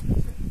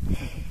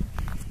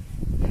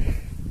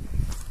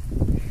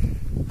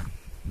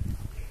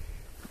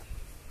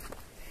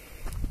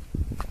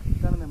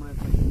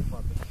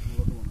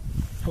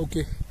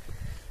 ഓക്കെ,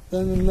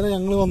 ഇന്നലെ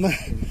ഞങ്ങൾ വന്ന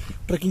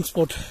ട്രക്കിംഗ്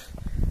സ്പോട്ട്.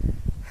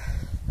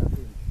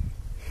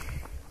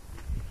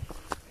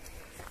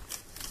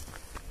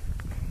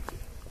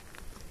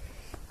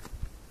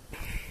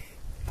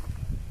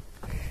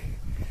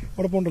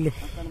 അവിടെ പോണ്ടല്ലോ.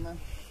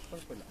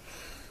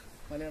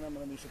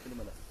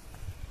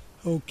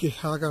 ഓക്കെ,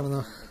 ആ കാണുന്ന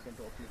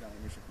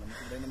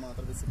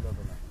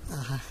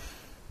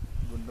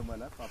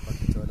ഗുണ്ടുമല,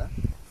 പാപ്പട്ടിച്ചോല.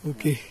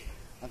 ഓക്കെ,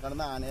 ആ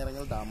കാണുന്ന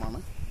ആനയിറങ്ങൽ ഡാമാണ്.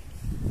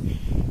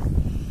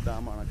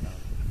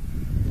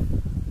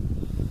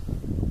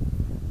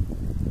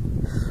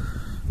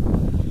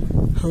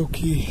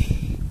 ഓക്കെ,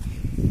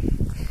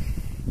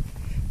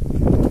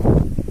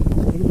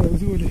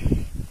 പ്രൈവസി പോലെ.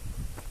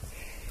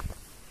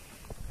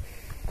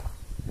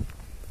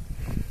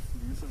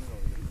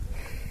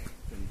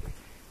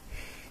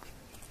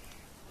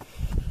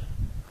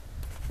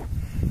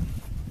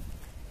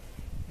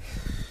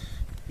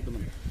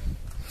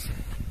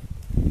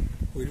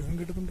 ഒരുവൻ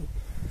കിട്ടുന്നുണ്ടോ?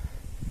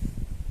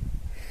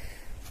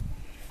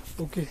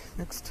 Okay,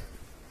 next.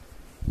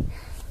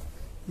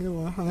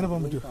 അങ്ങനെ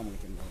പോകാൻ പറ്റുമോ?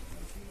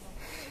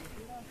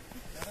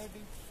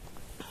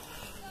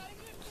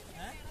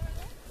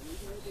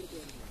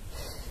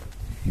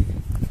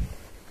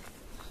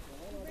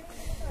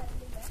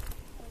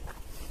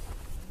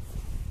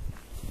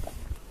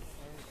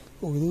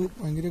 ഓ, ഇത്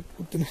ഭയങ്കര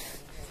കുത്തിന്.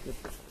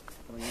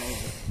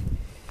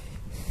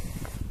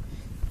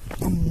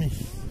 അമ്മേ,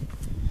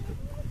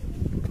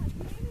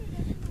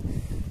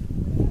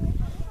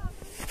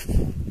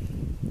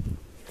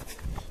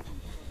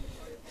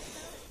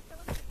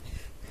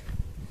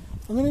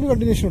 അങ്ങനെ ഒരു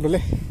കണ്ടിന്യൂഷൻ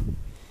ഉണ്ടല്ലേ?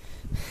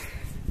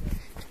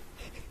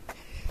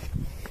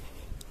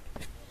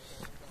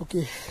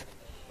 ഓക്കെ,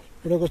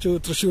 ഇവിടെ കുറച്ച്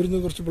തൃശ്ശൂരിൽ നിന്ന്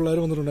കുറച്ച് പിള്ളേർ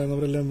വന്നിട്ടുണ്ടായിരുന്നു.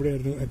 അവരെല്ലാം ഇവിടെ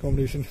ആയിരുന്നു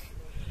അക്കോമഡേഷൻ.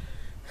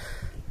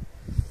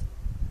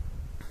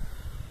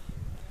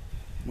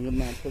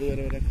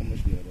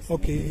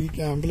 ഓക്കെ, ഈ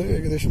ക്യാമ്പിൽ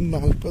ഏകദേശം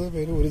 40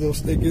 പേര് ഒരു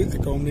ദിവസത്തേക്ക്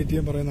അക്കോമഡേറ്റ്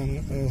ചെയ്യാൻ പറയുന്നതാണ്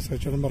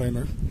സച്ചേട്ടൻ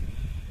പറയുന്നത്.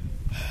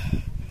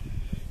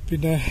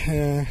 പിന്നെ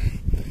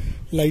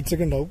ലൈറ്റ്സ്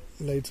ഒക്കെ ഉണ്ടാവും.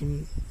 ലൈറ്റ്സും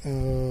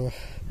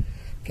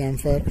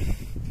ക്യാമ്പ് ഫയർ,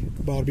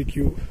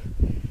 ബാർബിക്യൂ,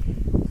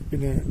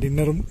 പിന്നെ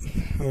ഡിന്നറും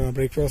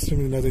ബ്രേക്ക്ഫാസ്റ്റും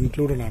ഇതിൻ്റെ അത്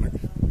ഇൻക്ലൂഡഡ് ആണ്.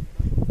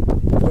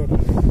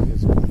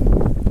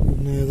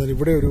 പിന്നെ ഏതായാലും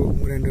ഇവിടെ ഒരു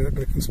 2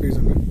 ട്രക്കിംഗ് സ്പേസ്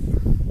ഉണ്ട്.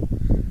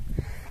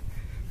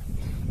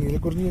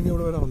 നീലക്കുറിഞ്ഞി കഴിഞ്ഞ്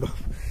ഇവിടെ വരാറുണ്ടോ?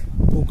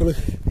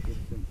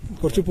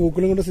 കുറച്ച്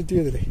പൂക്കളും കൊണ്ട് സെറ്റ്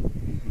ചെയ്തില്ലേ,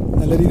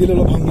 നല്ല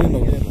രീതിയിലുള്ള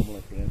ഭംഗിയുണ്ടാവും.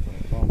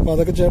 അപ്പോൾ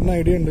അതൊക്കെ ചേട്ടന്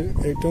ഐഡിയ ഉണ്ട്.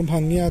 ഏറ്റവും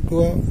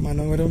ഭംഗിയാക്കുക,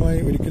 മനോഹരമായി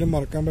ഒരിക്കലും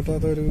മറക്കാൻ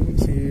പറ്റാത്ത ഒരു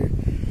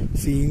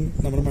സീൻ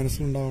നമ്മുടെ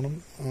മനസ്സിലുണ്ടാവണം,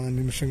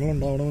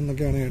 നിമിഷങ്ങളുണ്ടാവണം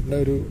എന്നൊക്കെയാണ് എൻ്റെ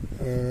ഒരു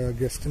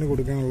ഗസ്റ്റിന്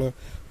കൊടുക്കാനുള്ള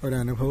ഒരു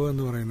അനുഭവം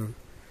എന്ന് പറയുന്നത്.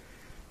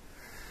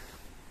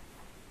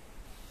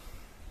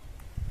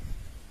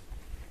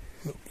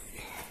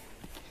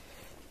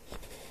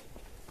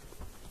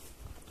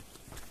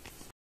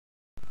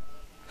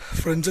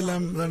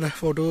 ഫ്രണ്ട്സെല്ലാം എന്താണ്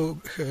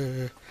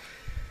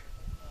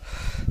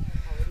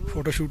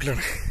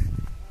ഫോട്ടോഷൂട്ടിലാണ്.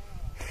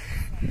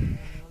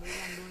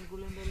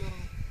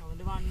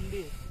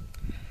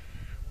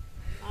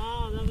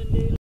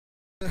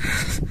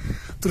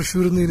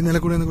 തൃശ്ശൂരിൽ നിന്ന്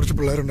ഇരിഞ്ഞാലക്കുടയിൽ കുറച്ച്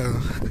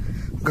പിള്ളേരുണ്ടായിരുന്നു.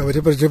 നമുക്ക് അവരെ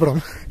പരിചയപ്പെടാം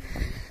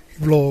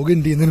വ്ളോഗ്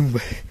എൻഡ് ചെയ്യുന്നതിന്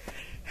മുമ്പ്.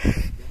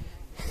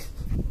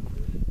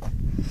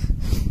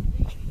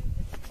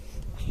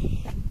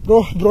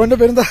 ബ്രോന്റെ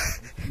പേരെന്താ?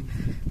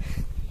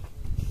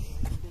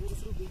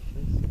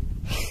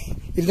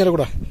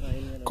 ഇരിഞ്ഞാലക്കുട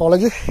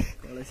കോളേജ്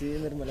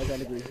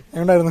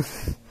എങ്ങനെയായിരുന്നു?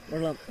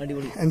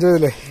 എൻജോയ്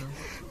ചെയ്തില്ലേ?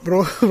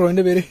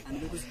 ബ്രോന്റെ പേര്?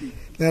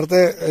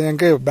 നേരത്തെ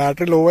ഞങ്ങൾക്ക്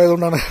ബാറ്ററി ലോ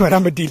ആയതുകൊണ്ടാണ്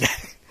വരാൻ പറ്റിയില്ല.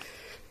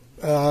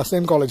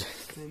 Same college.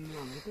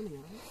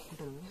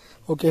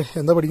 ഓക്കെ,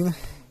 എന്താ പഠിക്കുന്നത്?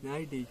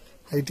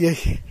 ITI.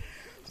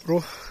 ബ്രോ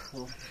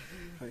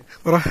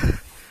പറ,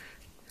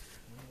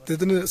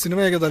 അദ്ദേഹത്തിന്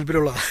സിനിമയൊക്കെ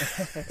താല്പര്യമുള്ള?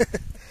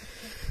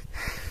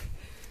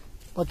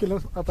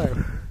 ബാക്കിയെല്ലാം അത്തായോ?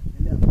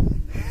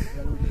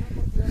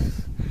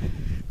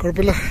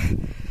 കുഴപ്പമില്ല.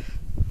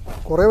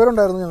 കുറേ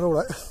പേരുണ്ടായിരുന്നു ഞങ്ങളുടെ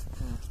കൂടെ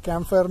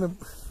ക്യാമ്പ് ഫയറിനും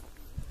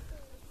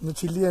ഒന്ന്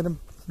ചില്ല് ചെയ്യാനും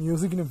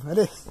മ്യൂസിക്കിനും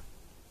അല്ലേ?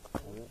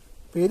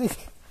 പേര്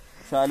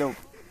ഷാലോം.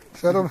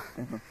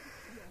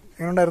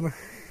 എങ്ങനെ ഉണ്ടായിരുന്നു?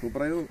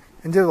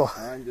 എൻജോയ് ചെയ്തോ?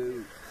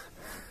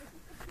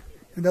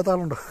 ഇതിൻ്റെ അകത്ത്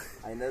ആളുണ്ടോ?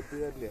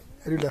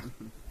 അറിയില്ല.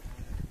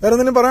 വേറെ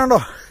എന്തെങ്കിലും പറയാനുണ്ടോ?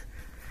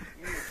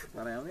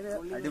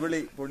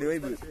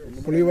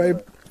 പൊളി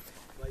വൈബ്,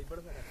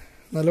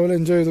 നല്ലപോലെ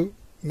എൻജോയ് ചെയ്തു.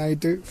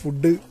 നൈറ്റ്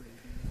ഫുഡ്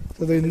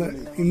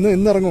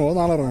ഇന്ന് ഇറങ്ങുമോ?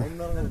 നാളെ ഇറങ്ങുമോ?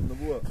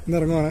 ഇന്ന്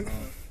ഇറങ്ങുവാണ്.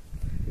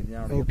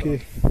 ഓക്കെ,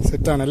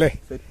 സെറ്റാണല്ലേ?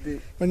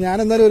 അപ്പം ഞാൻ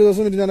എന്തായാലും ഒരു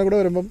ദിവസം ഇരിഞ്ഞാലും കൂടെ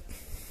വരുമ്പം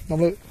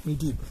നമ്മൾ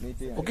മീറ്റ്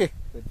ചെയ്യും. ഓക്കെ,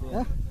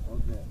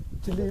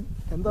 ചില്ലി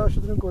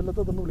എന്താവശ്യത്തിനും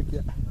കൊല്ലത്തൊന്ന് വിളിക്കുക.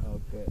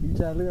 ഈ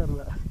ചാനൽ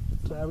കാണുക,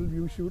 ട്രാവൽ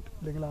വ്യൂ ഷൂട്ട്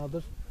അല്ലെങ്കിൽ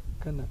ആദർശ്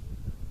കന്ന.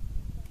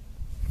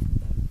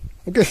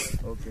 ഓക്കെ,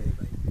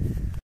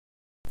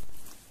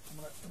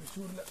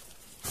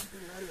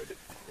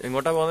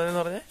 എങ്ങോട്ടാ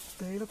പോകുന്നതെന്ന് പറഞ്ഞേ?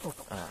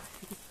 തേയിലത്തോട്ടം.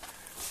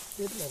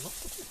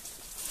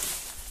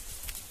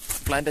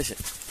 പ്ലാന്റേഷൻ.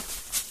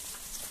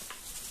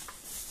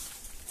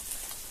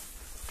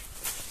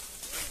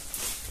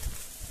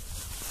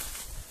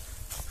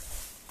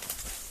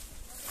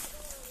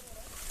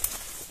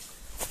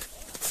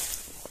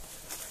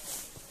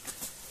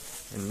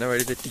 എന്നെ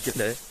വഴി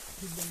തെറ്റിക്കല്ലേ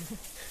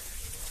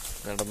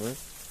നടന്ന്.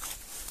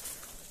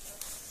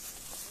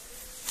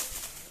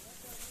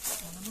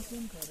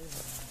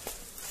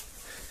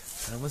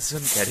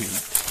 ആമസോൺ കാടുകൾ,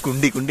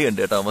 കുണ്ടി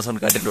കണ്ടു കേട്ടോ. ആമസോൺ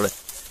കാട്ടിലൂടെ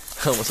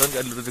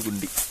ഒരു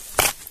കുണ്ടി.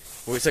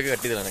 വോയിസൊക്കെ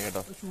കട്ട് ചെയ്താണ്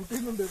കേട്ടോ.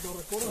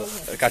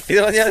 കട്ട്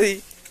ചെയ്ത് പറഞ്ഞാൽ മതി.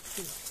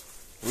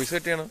 വോയിസ്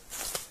കട്ട് ചെയ്യണം.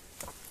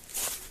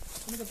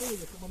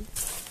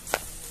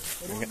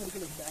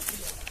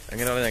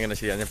 എങ്ങനെ പറഞ്ഞാൽ അങ്ങനെ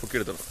ചെയ്യാം. ഞാൻ പൊക്കി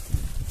എടുത്തോളാം.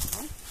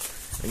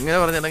 എങ്ങനെ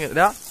പറഞ്ഞാൽ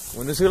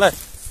മുനുസുകളെ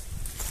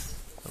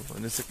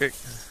മുനുസൊക്കെ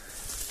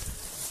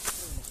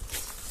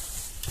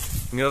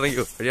ഇങ്ങനെ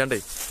ഇറങ്ങിയോ കഴിയാണ്ടേ.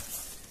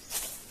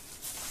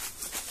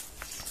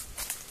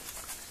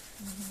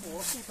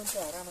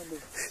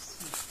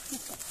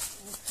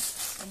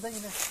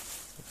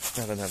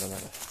 നട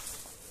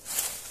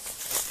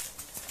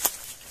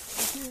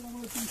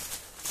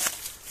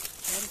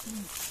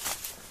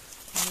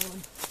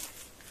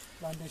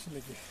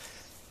പ്ലാന്റേഷനിലേക്ക്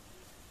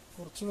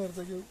കുറച്ച്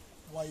നേരത്തേക്ക്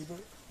വൈബ്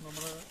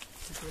നമ്മുടെ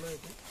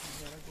കുട്ടികളായിട്ട്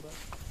ഞാൻ കൂടെ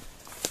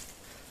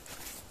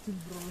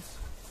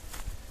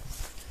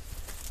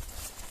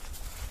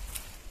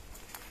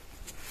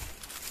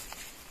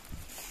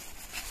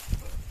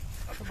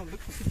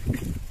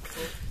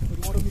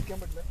ഒരുപാട് നിൽക്കാൻ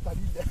പറ്റില്ല,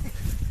 തരില്ല.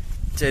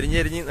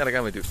 ചരിഞ്ഞരിഞ്ഞ്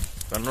നടക്കാൻ പറ്റൂ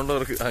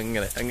കണ്ണുള്ളവർക്ക്.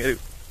 അങ്ങനെ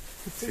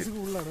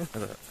കൂടുതലാണ്,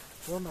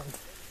 അതുകൊണ്ടാണ്.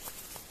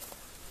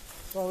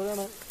 അപ്പോൾ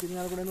അവരാണ്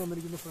തിരുഞ്ഞാലക്കുടയിൽ നിന്ന്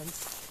വന്നിരിക്കുന്ന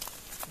ഫ്രണ്ട്സ്.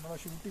 നമ്മളെ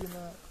ഷൂട്ട് ചെയ്യുന്ന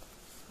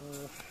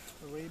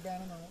റേബാൻ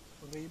എന്നാണ്,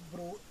 റേബ്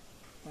ബ്രോ,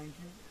 താങ്ക്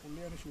യു.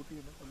 പുള്ളിയാണ് ഷൂട്ട്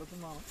ചെയ്യുന്നത്. കൊല്ലത്തു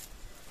നിന്നാണ്,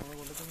 നമ്മൾ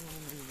കൊല്ലത്തു നിന്നാണ്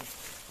വന്നിരിക്കുന്നത്.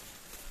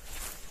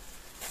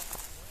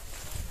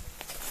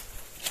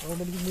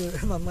 അതുകൊണ്ട് എനിക്ക്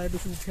നന്നായിട്ട്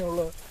ഷൂട്ട്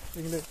ചെയ്യാനുള്ള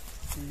അല്ലെങ്കിൽ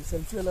ഈ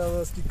സെൽഫി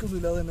അല്ലാതെ സ്റ്റിക്കൊന്നും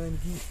ഇല്ലാതെ തന്നെ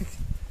എനിക്ക്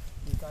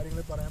ഈ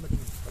കാര്യങ്ങൾ പറയാൻ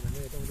പറ്റുന്നു. അതന്നെ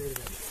ഏറ്റവും വലിയൊരു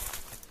കാര്യം.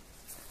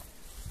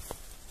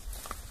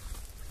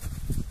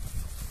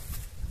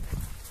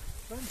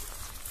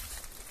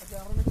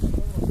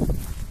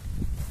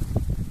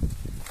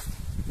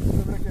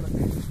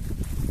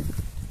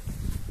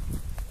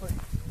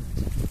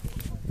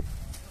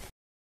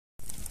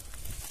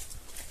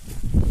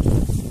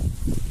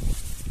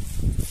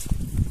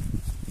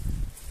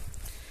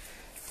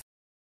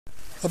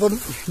 അപ്പം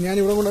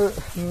ഞാനിവിടെ കൊണ്ട്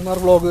മൂന്നാർ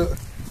വ്ളോഗ്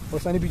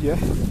അവസാനിപ്പിക്കുക.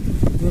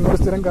 നിങ്ങളുടെ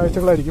സ്ഥിരം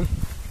കാഴ്ചകളായിരിക്കും.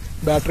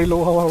 ബാറ്ററി ലോ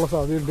ആവാനുള്ള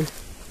സാധ്യതയുണ്ട്.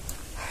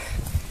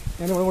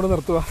 ഞാനിവിടെ കൊണ്ട്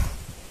നിർത്തുക.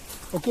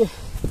 ഓക്കെ,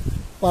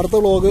 അടുത്ത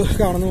വ്ളോഗ്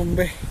കാണുന്ന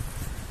മുമ്പേ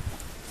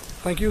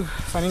thank you.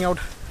 Signing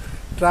out.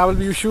 Travel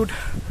view shoot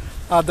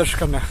Adarsh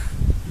Khanna.